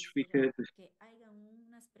 in which we could,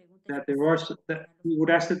 that we would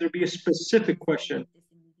ask that there be a specific question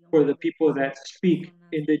for the people that speak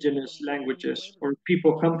indigenous languages, or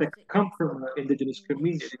people that come from an indigenous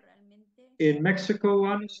community. In Mexico,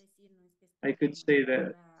 honestly, I could say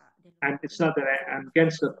that it's not that I'm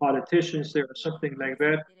against the politicians there or something like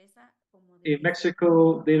that. In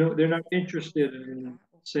Mexico, they're not interested in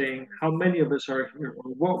saying how many of us are here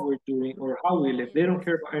or what we're doing or how we live. They don't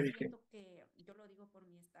care about anything.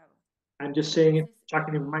 I'm just saying it,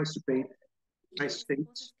 talking in my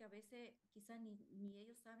states.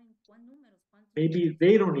 Maybe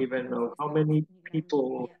they don't even know how many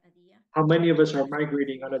of us are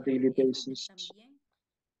migrating on a daily basis.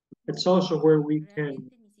 It's also where we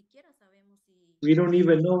don't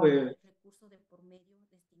even know if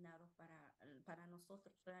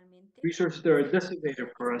resources that are designated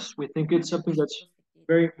for us. We think it's something that's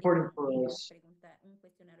very important for us.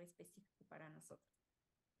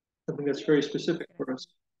 Something that's very specific for us.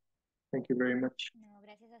 Thank you very much.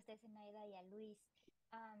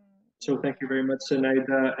 So thank you very much,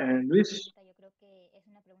 Zenaida and Luis.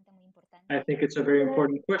 I think it's a very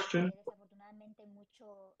important question,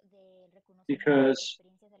 because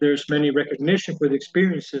there's many recognition for the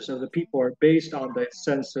experiences of the people are based on the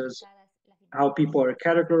census, how people are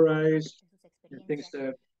categorized, and things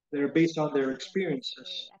that are based on their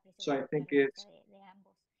experiences. So I think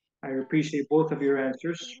I appreciate both of your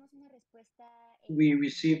answers. We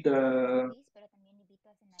received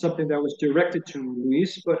something that was directed to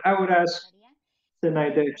Luis, but I would ask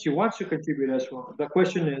Zenaida if she wants to contribute as well. The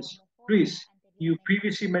question is, Luis, you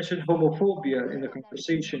previously mentioned homophobia in the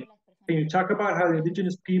conversation. Can you talk about how the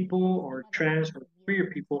indigenous people or trans or queer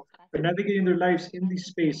people are navigating their lives in these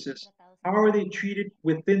spaces, how are they treated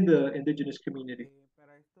within the indigenous community?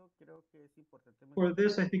 Para esto creo que es importante For mencionar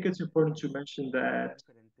this, I think it's important to mention that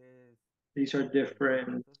son diferentes these are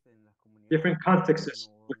different contextos en las comunidades. different contexts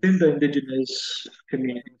No, within the no, indigenous lo que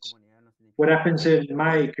pasa en mi communities. comunidad no What significa happens que in pase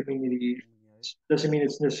my en otras community comunidades. doesn't mean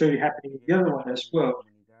it's necessarily happening in the Llegué other one as en mi well.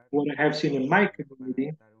 comunidad What I have seen in my para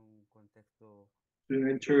community, dar un contexto to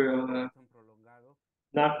enter no tan prolongado,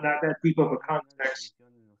 not that deep of a no hay una context,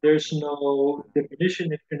 definición en nuestro there's idioma no para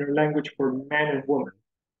definition in our language for man and woman.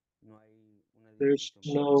 no hay una There's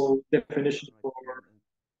definición para no género, definition no for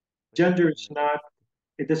pues gender. ese It's no not. existe.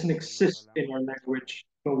 It doesn't Lo que nos exist in hablamos our es como language.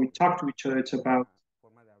 When we talk to each other, it's about. una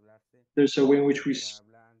forma de hablarse There's a way in which que we se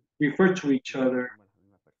hablan refer to each los dos other. somos la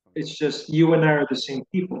misma persona. It's just you and I are the same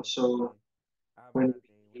Pero people. cuando So se when habla de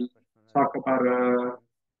una we persona talk about a trans,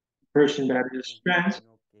 person that usa is un trans,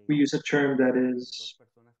 término we que use a term that dice de dos is,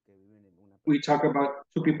 personas que viven en una we persona. talk about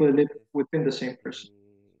two people that live Entonces, within the same person.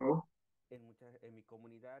 eh, So en mi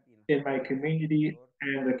comunidad y en las in my comunidades community alrededor,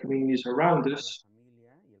 and the communities around depende de la us,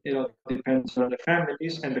 familia y el it all contexto, depends on the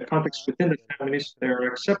families and the se context habla, within the pero se families. hace They la are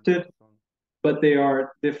definición de accepted, que son, but they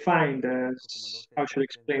are defined conozco como as, dos how should I partes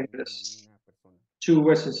explain de una this? misma persona.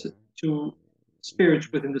 Two essence, ¿Verdad? two Y,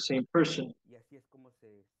 spirits within the same person. y así es como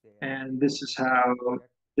se And this is introduce a la how comunidad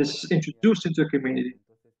this y is la comunidad introduced los into a acepta. community,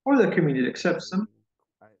 Entonces, or the community accepts them.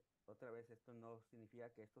 otra vez, esto no significa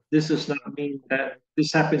que esto This sea does en not todas las mean that comunidades.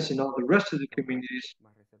 this happens in Hay all the rest of comunidades the que son communities.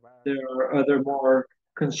 más reservadas, There otras are más other abiertas, more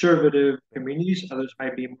conservative pero communities, así others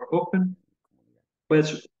might be sucede more open. en mi comunidad. But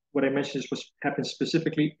it's, what I mentioned is what happens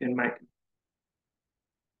specifically in my community.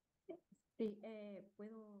 Sí,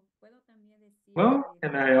 puedo también decir Well, que,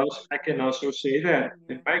 and por ejemplo, en mi I can comunidad, also say en la that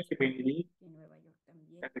in comunidad my hispana community y en Nueva York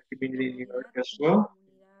también, and the en community in New York realidad as mi well,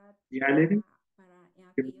 comunidad the era island para en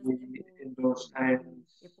aquellos community tiempos, in those times,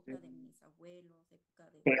 época de mis abuelos, época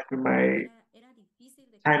de, back in my era difícil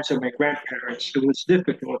de times of my considerar grandparents, ahora it was es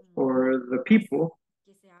difficult como for the más people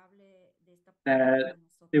que se hable de esta parte that para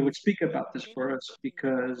they would nosotros. speak about ¿Por this qué? for us Porque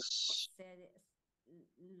because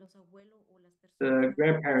los abuelos o las personas the están tan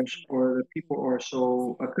grandparents or acostumbrados the de que people are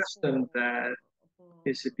so será accustomed that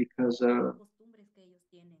is it por costumbres que ellos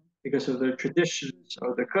tienen, because of their pero traditions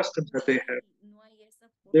or the customs that they have. no hay esa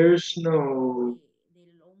forma There's no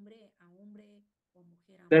del hombre a hombre o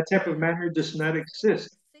mujer a that type of mujer. manner does not O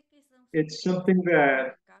exist. sé que son It's temas something que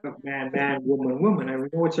that complicados, la man, verdad. man, woman, woman. He I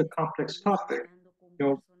know estado it's a en este complex país topic. hablando con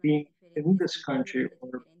personas de Being in diferentes this country culturas, de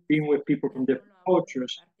or diferentes, being with people pero from yo different lo hablo de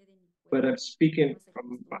cultures, parte de mi but I'm pueblo, speaking más el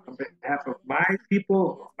from on costumbres, un behalf poco of de my difícil que tú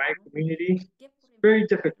people, of digas, my bueno, community. ¿por qué? It's Por very ejemplo,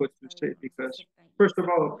 difficult nuestros to padres say no nos because, aceptan y first of es,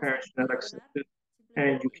 all, no se parents are not puede hablar accepted,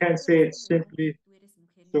 and you simplemente, can't tú say eres it hombre, ok, simply. tú eres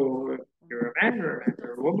mujer, no, So o you're no. a man or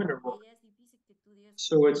a Entonces, woman or woman. es difícil que tú digas,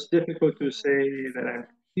 So it's difficult to mujer say o that I'm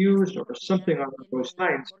viceversa, y es confused or como que something ya along those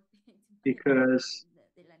lines golpe encima because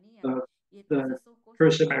de la niña. the Y the entonces son cosas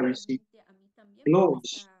person que I receive realmente a mí también me blows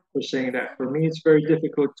cuesta for como saying that. For decirlos, me, it's very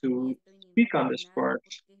difficult ni to estoy ni speak brava on ni this nada, part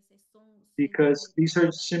porque son because simplemente these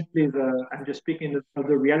are hablar de simply I'm diferentes just speaking of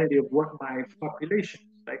the cosas, reality of what pero my también population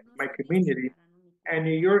is like, no my está bien community. separar a mi And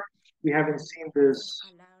New comunidad York, we haven't seen de esas this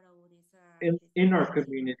palabras o de esa in our parte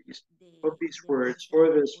communities of these de lo que words se or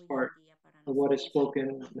habla this hoy part en día para of what is nosotros. spoken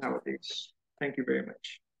Muchas gracias. nowadays. Thank you very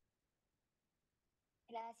much.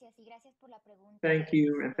 Gracias y gracias por la pregunta. Thank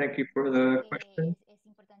you, and thank you Yo for creo the que question. es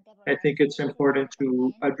importante I abordar think it's ese important tema to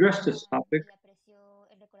también, address this topic y aprecio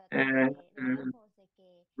el recordatorio and, de ambos de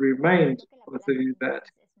que remind creo que la both of palabra en you inglés that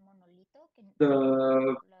es monolito, que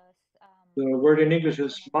the the las word in personas English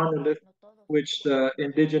is indígenas monolith, no todos which the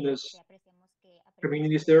indigenous apreciamos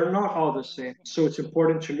communities, de they're not las all the same. experiencias de So it's nosotros.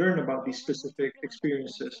 important to learn about these Tenemos muchas specific preguntas, lo bueno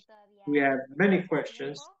es que experiences. todavía We have many tenemos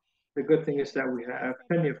questions. tiempo. The good thing is that Me we gustaría have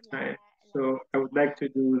plenty of hacerles time. la So I would like pregunta to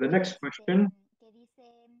do the next question que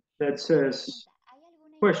dice, that primera says, pregunta, ¿hay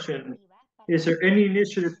alguna question, iniciativa para is there enseñar any lenguas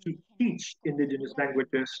initiative to indígenas teach como indigenous segunda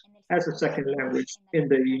lengua languages en el as a sistema second educativo language en in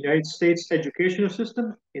the algún lugar de United Estados States Unidos? educational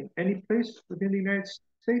system, in any place within the United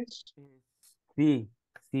States? Sí,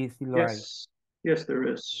 sí, sí lo hay. Yes, yes, there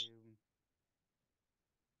is.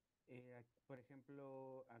 Por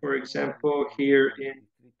ejemplo, For aquí example, en here el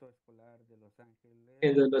Distrito Escolar de Los Ángeles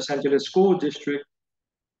in the Los Angeles School District,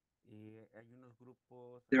 hay unos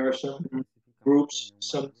grupos there are some específicamente groups, en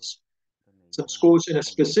un barrio donde some viven schools in a muchos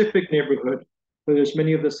specific centroamericanos. neighborhood where there's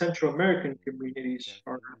many of the Central Entonces, American se communities hace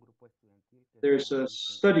are. un grupo estudiantil que se There's llama a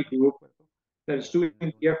Si study no me group recuerdo, that is para doing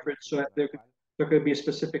tener the una effort clase so that en la cual there could be a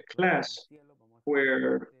specific nosotros como class cielo vamos a ser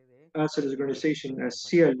where parte de us as an organization nuestros as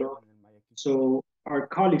compañeros que Cielo, hablan el maya quiché, so our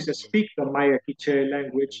colleagues that enseñarles speak the Maya Quiche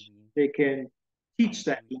language, Reivin they can para teach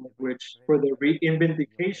that language for the revitalizar el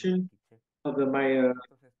idioma reivindication quiché. of the Entonces, Maya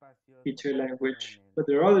estos espacios Quiche language. But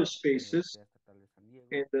there are other spaces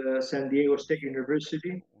in the San Diego State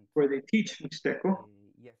University where they teach Mixteco.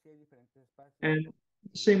 And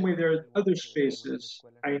the same way there are other spaces.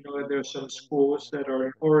 I know there are some schools that are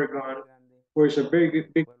in Oregon where there's a very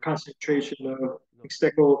big concentration of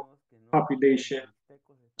Mixteco population.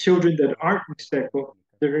 Children that aren't Mixteco,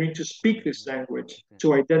 they're learning to speak this language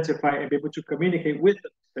to identify and be able to communicate with the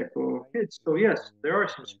Mixteco kids. So yes, there are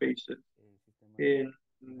some spaces in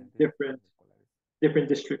different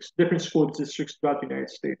districts, different school districts throughout the United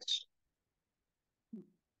States.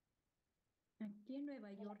 Aquí en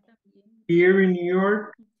Nueva York también. Here in New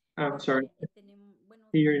York, I'm sorry,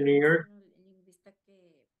 Bueno, here in New York, tenemos un lingüista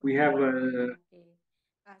que we have que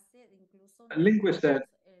hace, incluso a linguist that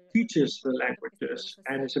nosotros, ahorita un teaches the proyecto que languages. estamos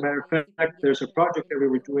And as a haciendo matter es of fact, there's difundir a project that we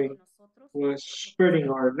were el doing de nosotros, was lo que es spreading el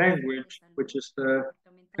our Departamento de language, which Salud, is el the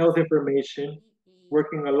Departamento de health Salud, information, y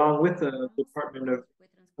working along with the grabamos Department y después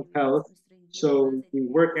of transcribimos Health. nuestro idioma So de we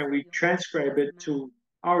work and diferentes we idiomas, transcribe it más to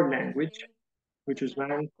our language, mije, which is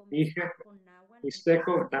zapoteco, Mije, mixteco, náhuatl. Entonces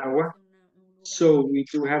Mixteco, tenemos Nahua. un lugar So donde we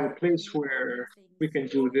do have a place también where se we can inició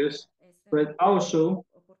do this. esa But also,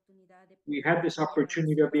 oportunidad de we poder had this enseñar a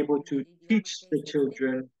opportunity los to be hijos able con to el idioma teach que the es mixteco.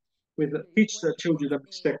 children Y teach the bueno, children the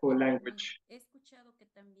Mixteco language. he escuchado que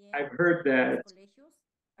también I've heard en los that colegios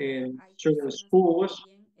in hay certain personas que schools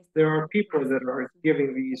también están there are dando people that clase are en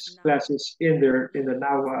giving these náhuatl classes in the y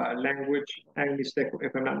Nawa mixteco, si no me language equivoco. and Mixteco,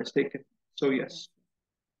 if I'm not mistaken. So yes,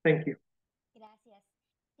 Gracias. thank you. Gracias.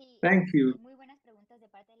 Sí, Thank you. muy buenas preguntas de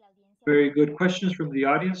parte de la audiencia Very porque good questions from the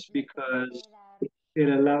audience les because permite dar it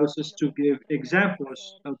allows us lo to que give nosotros podemos examples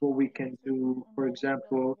hacer. of what we Y can eso es do. un For buen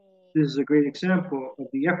ejemplo example, de this is a lo great que se está example of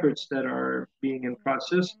the efforts that procesando. are being in Si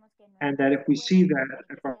nosotros process, vemos que and nuestras that if we see escuelas, that nuestras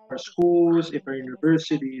if our universidades están schools, if our en ese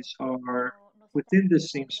espacio, universities are no se está within the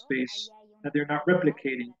same replicando, ahí space, hay that una they're not oportunidad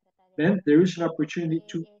replicating, para tratar de then hacerlo there is mejor. an opportunity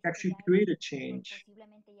to actually Ya create a change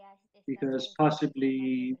posiblemente ya está because ustedes contactando a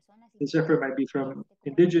otras possibly personas y this effort decirles might be from cómo les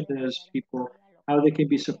pueden indigenous apoyar en su people, área how local. they can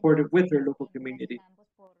be supported with their local Gracias community. a ambos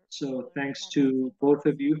So por thanks darnos esa to both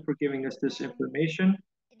of información. you for giving us this Am, information.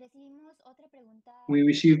 Recibimos otra pregunta We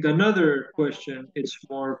received another enfocada question. en It's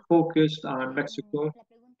more México. focused on Mexico. La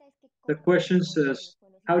pregunta es que The cómo ves el question apoyo de says, los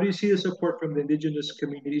pueblos how do you see the indígenas en support from the México, indigenous específicamente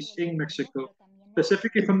communities del in gobierno, Mexico, pero también de la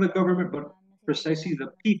specifically from the comunidad? government, but No sé si precisely gustas the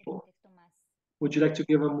darnos ese people? contexto más Would you like to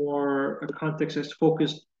give a context that's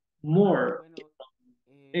focused more Bueno,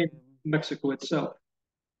 in Mexico itself?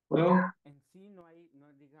 Well, en sí no hay,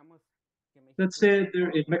 no digamos que let's México say es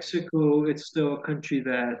there in un país Mexico, it's still a country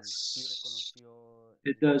que sí that's reconoció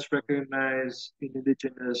it does diversos recognize the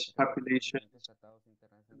indigenous tratados, populations, diferentes tratados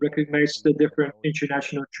internacionales, recognize como the es el different Tratado OIT,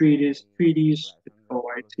 international la treaties, Declaración de los Pueblos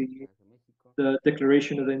OIT, Originarios de México. the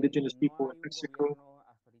Declaration of the Indigenous No People in hay un Mexico. gobierno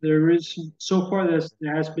hasta ahorita There is so far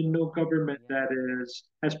there has been respetado no la government autonomía that is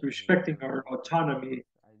has been respecting our autonomy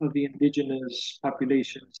of the indigenous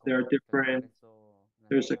populations. There are está el different. Congreso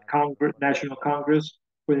There's a Nacional de los Pueblos National Originarios, Congress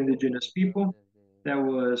for the indigenous impulsado people desde that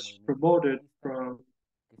was movimientos promoted zapatistas, from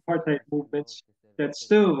que sigue apartheid exigiendo movements que se that respete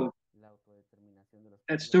still la autodeterminación de los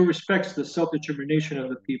that pueblos still respects the originarios. self-determination of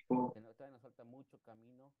the people. Todavía nos falta mucho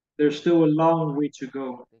camino. There's still a long way to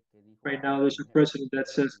go. Presidente que dijo Right que now, there's a primero president that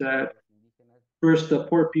los says that pueblos indígenas first the y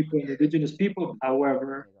poor luego people and indigenous people.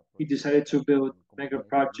 However, he decided to build mega megaproyectos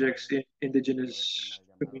projects también, in lo es el indigenous mal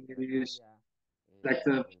llamado Tren communities, Maya, like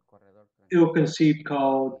the el corredor ill-conceived transísmico,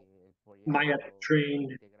 called el Maya proyecto train.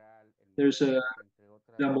 integral en There's Morelos, entre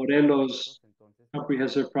the otros Morelos proyectos. Entonces,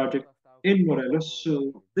 comprehensive project esto ha estado in Morelos. causando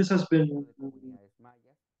So this has desplazamiento been de comunidades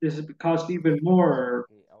mayas. this has caused even more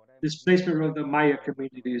Ahora hemos visto displacement of the que se Maya han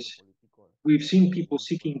encontrado communities. políticos We've seen en people los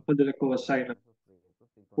seeking pueblos political indígenas asylum en esos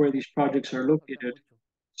proyectos. where Entonces, these projects are todavía nos falta located. mucho,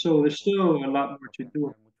 So there's por, still a lot more to para do,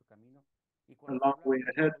 crear mucho camino. Y a cuando se long habla way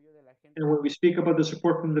del ahead. apoyo de la And gente, when we speak about the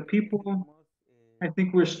support from the people, seguimos, I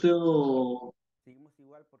think seguimos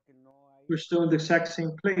igual porque no hay we're still in the exact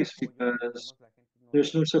same place apoyo, because digamos, la gente no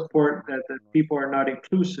there's está no inclusiva, support that the no people are está not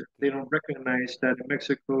inclusive. They que don't hace recognize that in racismo.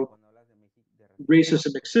 Mexico, Cuando hablas de, de racismo,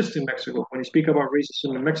 racism exists in Mexico. When you speak about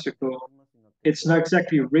racism in no solamente Mexico, racismo, sino que it's not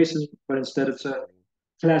exactly racism, but instead it's a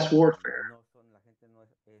class warfare. no son, la gente no es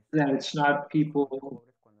That it's not ricos contra people,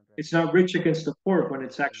 pobres, cuando en it's realidad not rich against the poor, when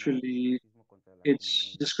it's es actually racismo contra la comunidad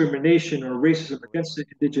it's indígena. discrimination or racism Lo against vemos the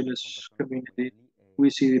indigenous personas como community. We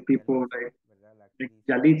see the people Yalitza, ¿verdad? La like actriz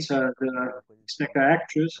Yalitza, the que fue Azteca discriminada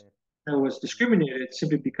por actress, ser that was indígena. discriminated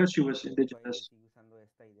simply because she was Todavía se indigenous. sigue usando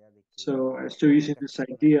esta idea de que So I'm still using this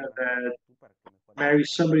cásate con idea alguien más alto that que tú para que mejores marry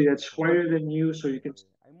somebody la that's whiter información. than you so you can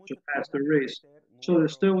Hay mucho surpass the trabajo que race. hacer, So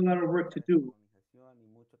there's still a lot of work mucha to do, decolonización y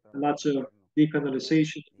mucho trabajo lots of interno.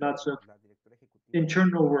 decolonization, lots of La directora ejecutiva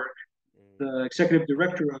internal work the executive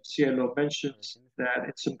director of Cielo mentions that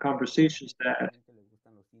in some conversations that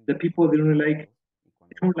the people they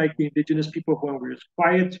don't like the indigenous people when we're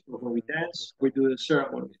quiet or when we dance, we do the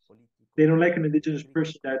ceremonies. They don't like an indigenous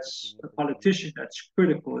person that's a politician, that's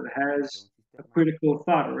critical, that has a critical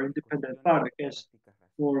thought or independent thought against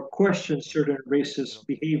or questions certain racist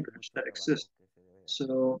behaviors that exist.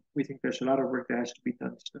 So we think there's a lot of work that has to be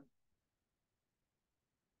done still.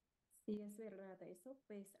 Sí, es verdad, eso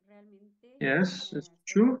pues realmente Yes, it's estoy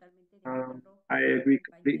true. totalmente de acuerdo I con mi agree compañero.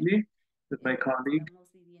 completely with my colleague.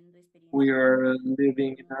 Estamos viviendo We experiencias are muy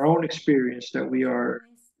living in our own hermosas experience that we y are,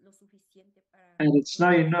 no es lo suficiente para and it's nosotros.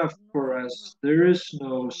 not enough No for hay un us. There apoyo is que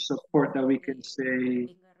no podamos support that tener we can que say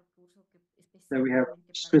tenga recursos que that we have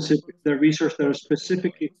específicamente para los specific pueblos the resources that are indígenas, porque no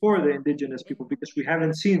specifically podemos for the hacer indigenous people because we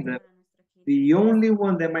haven't seen mucho them. para nuestra The gente, only es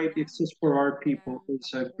one that might dar exist for our un people gran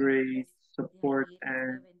is a apoyo, great es de support abrirles la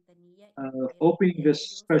and ventanilla y of poder opening this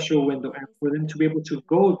ellos special window and tener for ese them to be gran able to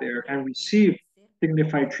go there lugar and como receive debe ser,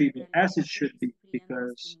 dignified porque treatment as it realmente should be sufrían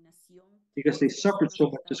discriminación because they las suffered personas so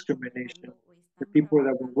que much estaban discrimination. trabajando o The están people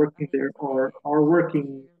that were trabajando working there adentro are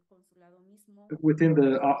working del consulado mismo within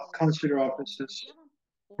the consular los offices. menospreciaban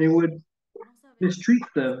They por would no saber mistreat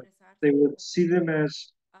them. They expresarse would o see them por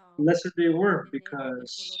as less than they were tener el color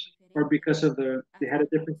diferente. because of they had a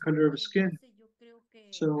Hasta different los color of skin. entonces yo creo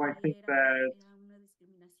que So I ahí think era that una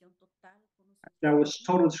discriminación total con los that was indígenas.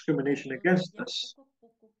 total Y discrimination entonces against ya us. poco a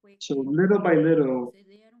poco fue So que little by little, se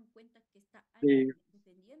dieron cuenta que they alguien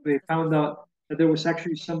defendiendo they estas found personas. out that there was Entonces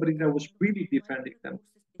actually les vamos somebody that was recomendando, really pero no hay un defending them.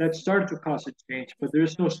 recurso That started to específico cause a change, que but es there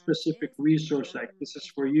is no para specific ustedes porque resource like están this is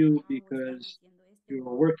for you estudiando o están because haciendo you're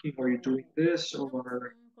o, working or you're doing this tengamos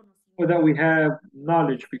un or that we conocimiento. have Y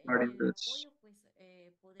knowledge pues regarding el this. apoyo,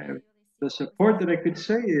 pues podría And yo the decir, pues support that I could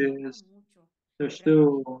say falta is mucho there's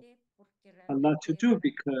still realmente porque a lot to realmente do algunos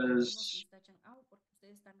because nos tachan, porque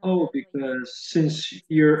ustedes están ganando allá, since están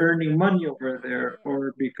you're haciendo earning money esto, over es there de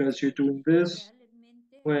or algo because you're que doing this,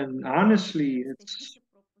 realmente when mi honestly it's experiencia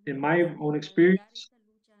propia in my es own al dar experience esta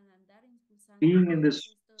lucha, al andar impulsando being in todos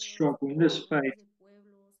this estos struggle, in this fight, campeonatos de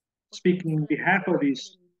pueblos, porque no speaking on behalf solamente of hablo de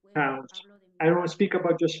these mi pueblo, towns. hablo de mi I don't speak pueblo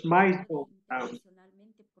about just y my hablo de hometown.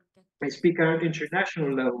 internacionalmente, porque I aquí speak on an ya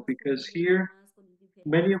international level estamos because conviviendo here más con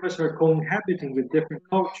many diferentes of us are culturas cohabiting de with different Guatemala,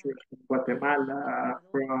 cultures from del Guatemala, Ecuador,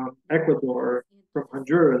 from de Honduras, Ecuador, y from entonces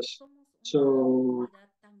Honduras. somos una So comunidad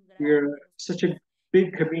tan grande we're de los such a pueblos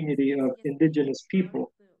big que muchas community of gracias indigenous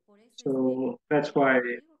people. por eso es que So that's why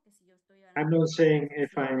yo digo que si yo estoy I'm ganando not saying o si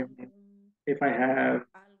yo tengo if I have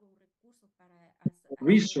algo, un recurso para a hacer,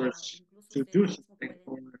 resource incluso to do ustedes mismos something,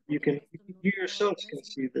 or pueden you ver can esto, no, you no, yourselves no can es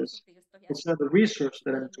un see recurso this. que yo estoy It's not a haciendo, resource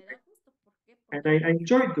that I'm sino me doing. da gusto. ¿Por qué? And Porque I entonces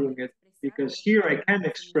enjoy doing puedo it expresar because lo que here I can realmente se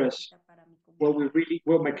express necesita para mi what comunidad.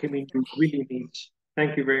 what my Muchas community gracias. really needs.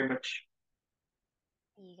 Thank you very much.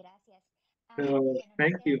 Y gracias. Y So bueno, nos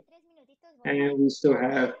thank you. quedan 3 minutitos. Voy And a we still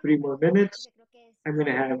hacer have una 3 more minutes. pregunta porque creo que es I'm going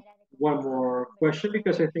to una have manera de one continuar la more question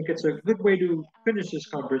because conversación. I think it's a good way to Este, finish this actividades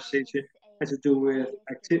conversation. Has to do with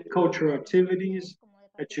culturales que cultural tanto de activities ustedes como de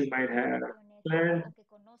that parte de you sus might have organizaciones planned o que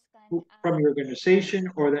conozcan from your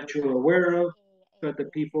organization or that you're aware of, so that the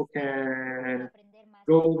puedan people asistir y can aprender más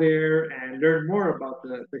go there sobre and tanto learn sobre more las about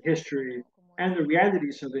comunidades the indígenas history como and the este,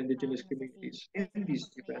 realities of the indigenous no sé si communities in puede ser una these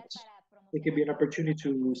oportunidad events. para It could be promocionar an también opportunity la to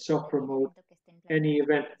promoción de algún self-promote evento que estén any planeando.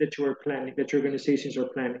 event that you are planning, that your organizations are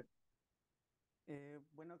planning.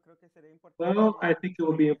 Bueno, creo que sería Well, importante I think it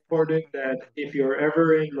will be si están en Los important that Ángeles if que you're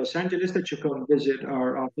ever in Los Angeles, that you come visit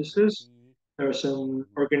our estén offices. aquí There are some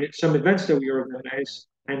en some events that we una, organize.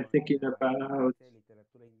 I'm thinking la about conferencia de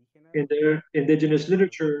literatura indígena. in the Indigenous Entonces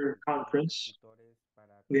Literature tenemos Conference. escritores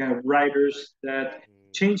para We have compartir writers that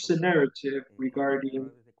change the sobre narrative los regarding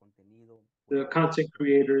creadores de contenido the pueblos. content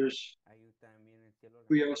creators. Ahí también el cielo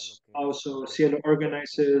We organiza lo que es also Cielo canciones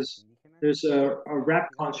organizes. indígenas. There's a Síganos, rap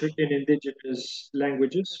concert síganos in en indigenous redes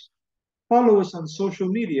languages. sociales Follow us on para social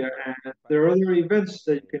media, and there are participantes other events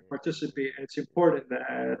that you can que, participate. And it's se important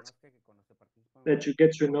conozca que cuando se participa en un that you evento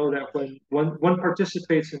get to know that when one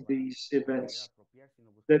participates in these a querer events, apropiar,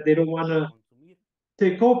 sino that they buscamos don't want to consumir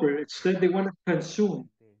take over. Instead, they want to consume.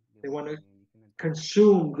 de They want to origen indígena. Entonces,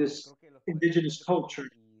 consume this creo que los indigenous culture.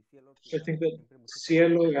 y Cielo So I tiene think that siempre muchas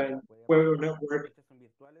Cielo actividades que and puede Pueblo apoyar. Network, Muchas son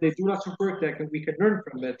virtuales, they do lots of work that we can learn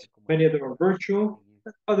from it. como Many of esta, them are para virtual. seguir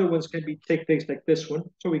Other ones can aprendiendo. take place like this one,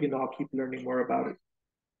 so we can all keep learning more about it.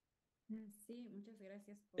 Sí, muchas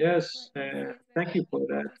gracias por eso. Yes, Y sí, es thank verdad, you hay for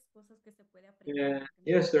that. muchas cosas que se puede aprender, por ejemplo,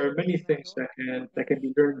 Yes, there are en many things Salvador. that can be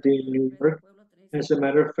De hecho, learned in la New Red del York. Pueblo As a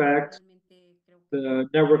matter of fact, realmente creo que the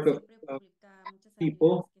network siempre of publica muchas actividades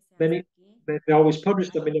people, que se many hacen aquí. they always publish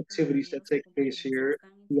the Hay many activities that compañeros y take place compañeras que here.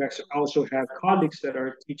 están We enseñando also have desde colleagues that música,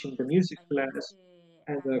 are teaching the ellos music ahí class,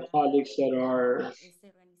 and the colleagues that are se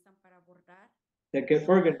organizan para bordar. that get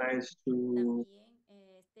organized to También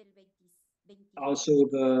el 28 also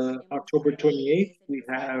the tenemos October lo que 28th, es el we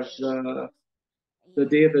Festival have de los Pueblos. the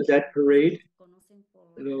Day of the Dead Los Parade. que conocen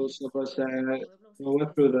por Those of us Día de los that Pueblos, went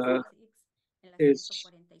es through en the Six, en la it's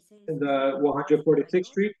 146 in East the Bronx, Nueva 146th York.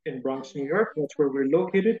 Street in Bronx, New York. Ahí That's está, where we're pueden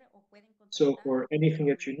located. ver o pueden So contactar for anything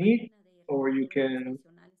that you la need, página de or you representantes can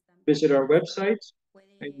nacionales también. visit our website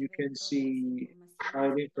and Puede you ver can todas las see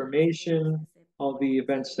all informaciones the de todos los eventos information, que all the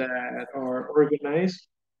events se that realizan are organized.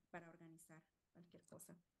 para organizar cualquier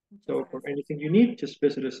cosa. Muchas So for gracias. anything you need, just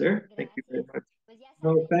visit us there. Thank you very Gracias. much. Pues ya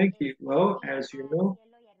No, saben, thank you. Well, sigan as you a know,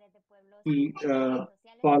 Cielo y a Red de Pueblos he en redes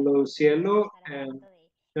sociales para follow que siempre Cielo estar and hablando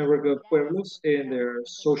de Network of actividades, Pueblos in oportunidades their y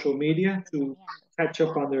eventos que social media están to planeando. catch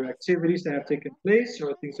up on their Eso, activities that nos have taken vemos place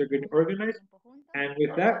or juntos, things that are getting esperemos mucho organized. tiempo juntos. And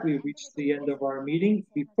with that, we Antes reached de the end concluir, of solo our quiero meeting.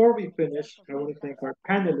 agradecer a Before nuestros we organizadores finish, por I su want to tiempo, thank our su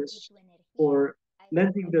tiempo y panelists su energía for a este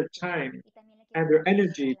lending their proyecto. time Y también le quiero and their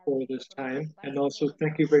agradecer a energy la for audiencia this por time. participar And sobre also estos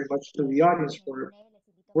thank you temas. very much to the Como audience for mencioné, les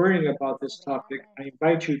invito a worrying conocer about más this sobre cada topic. una de I nuestras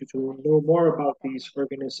invite you to know organizaciones more about y these también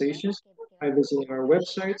comunidades organizations que by vamos a visiting estar our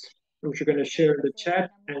visitando. websites, which you're going to Y que share in the deseo chat.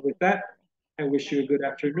 una muy And with bonita that, tarde. I wish you a Gracias good por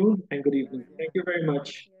haber venido. afternoon and good evening. Gracias. Thank you very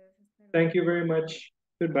much. Gracias. Hasta Thank you luego. very much.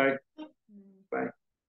 Goodbye. Mm. Bye.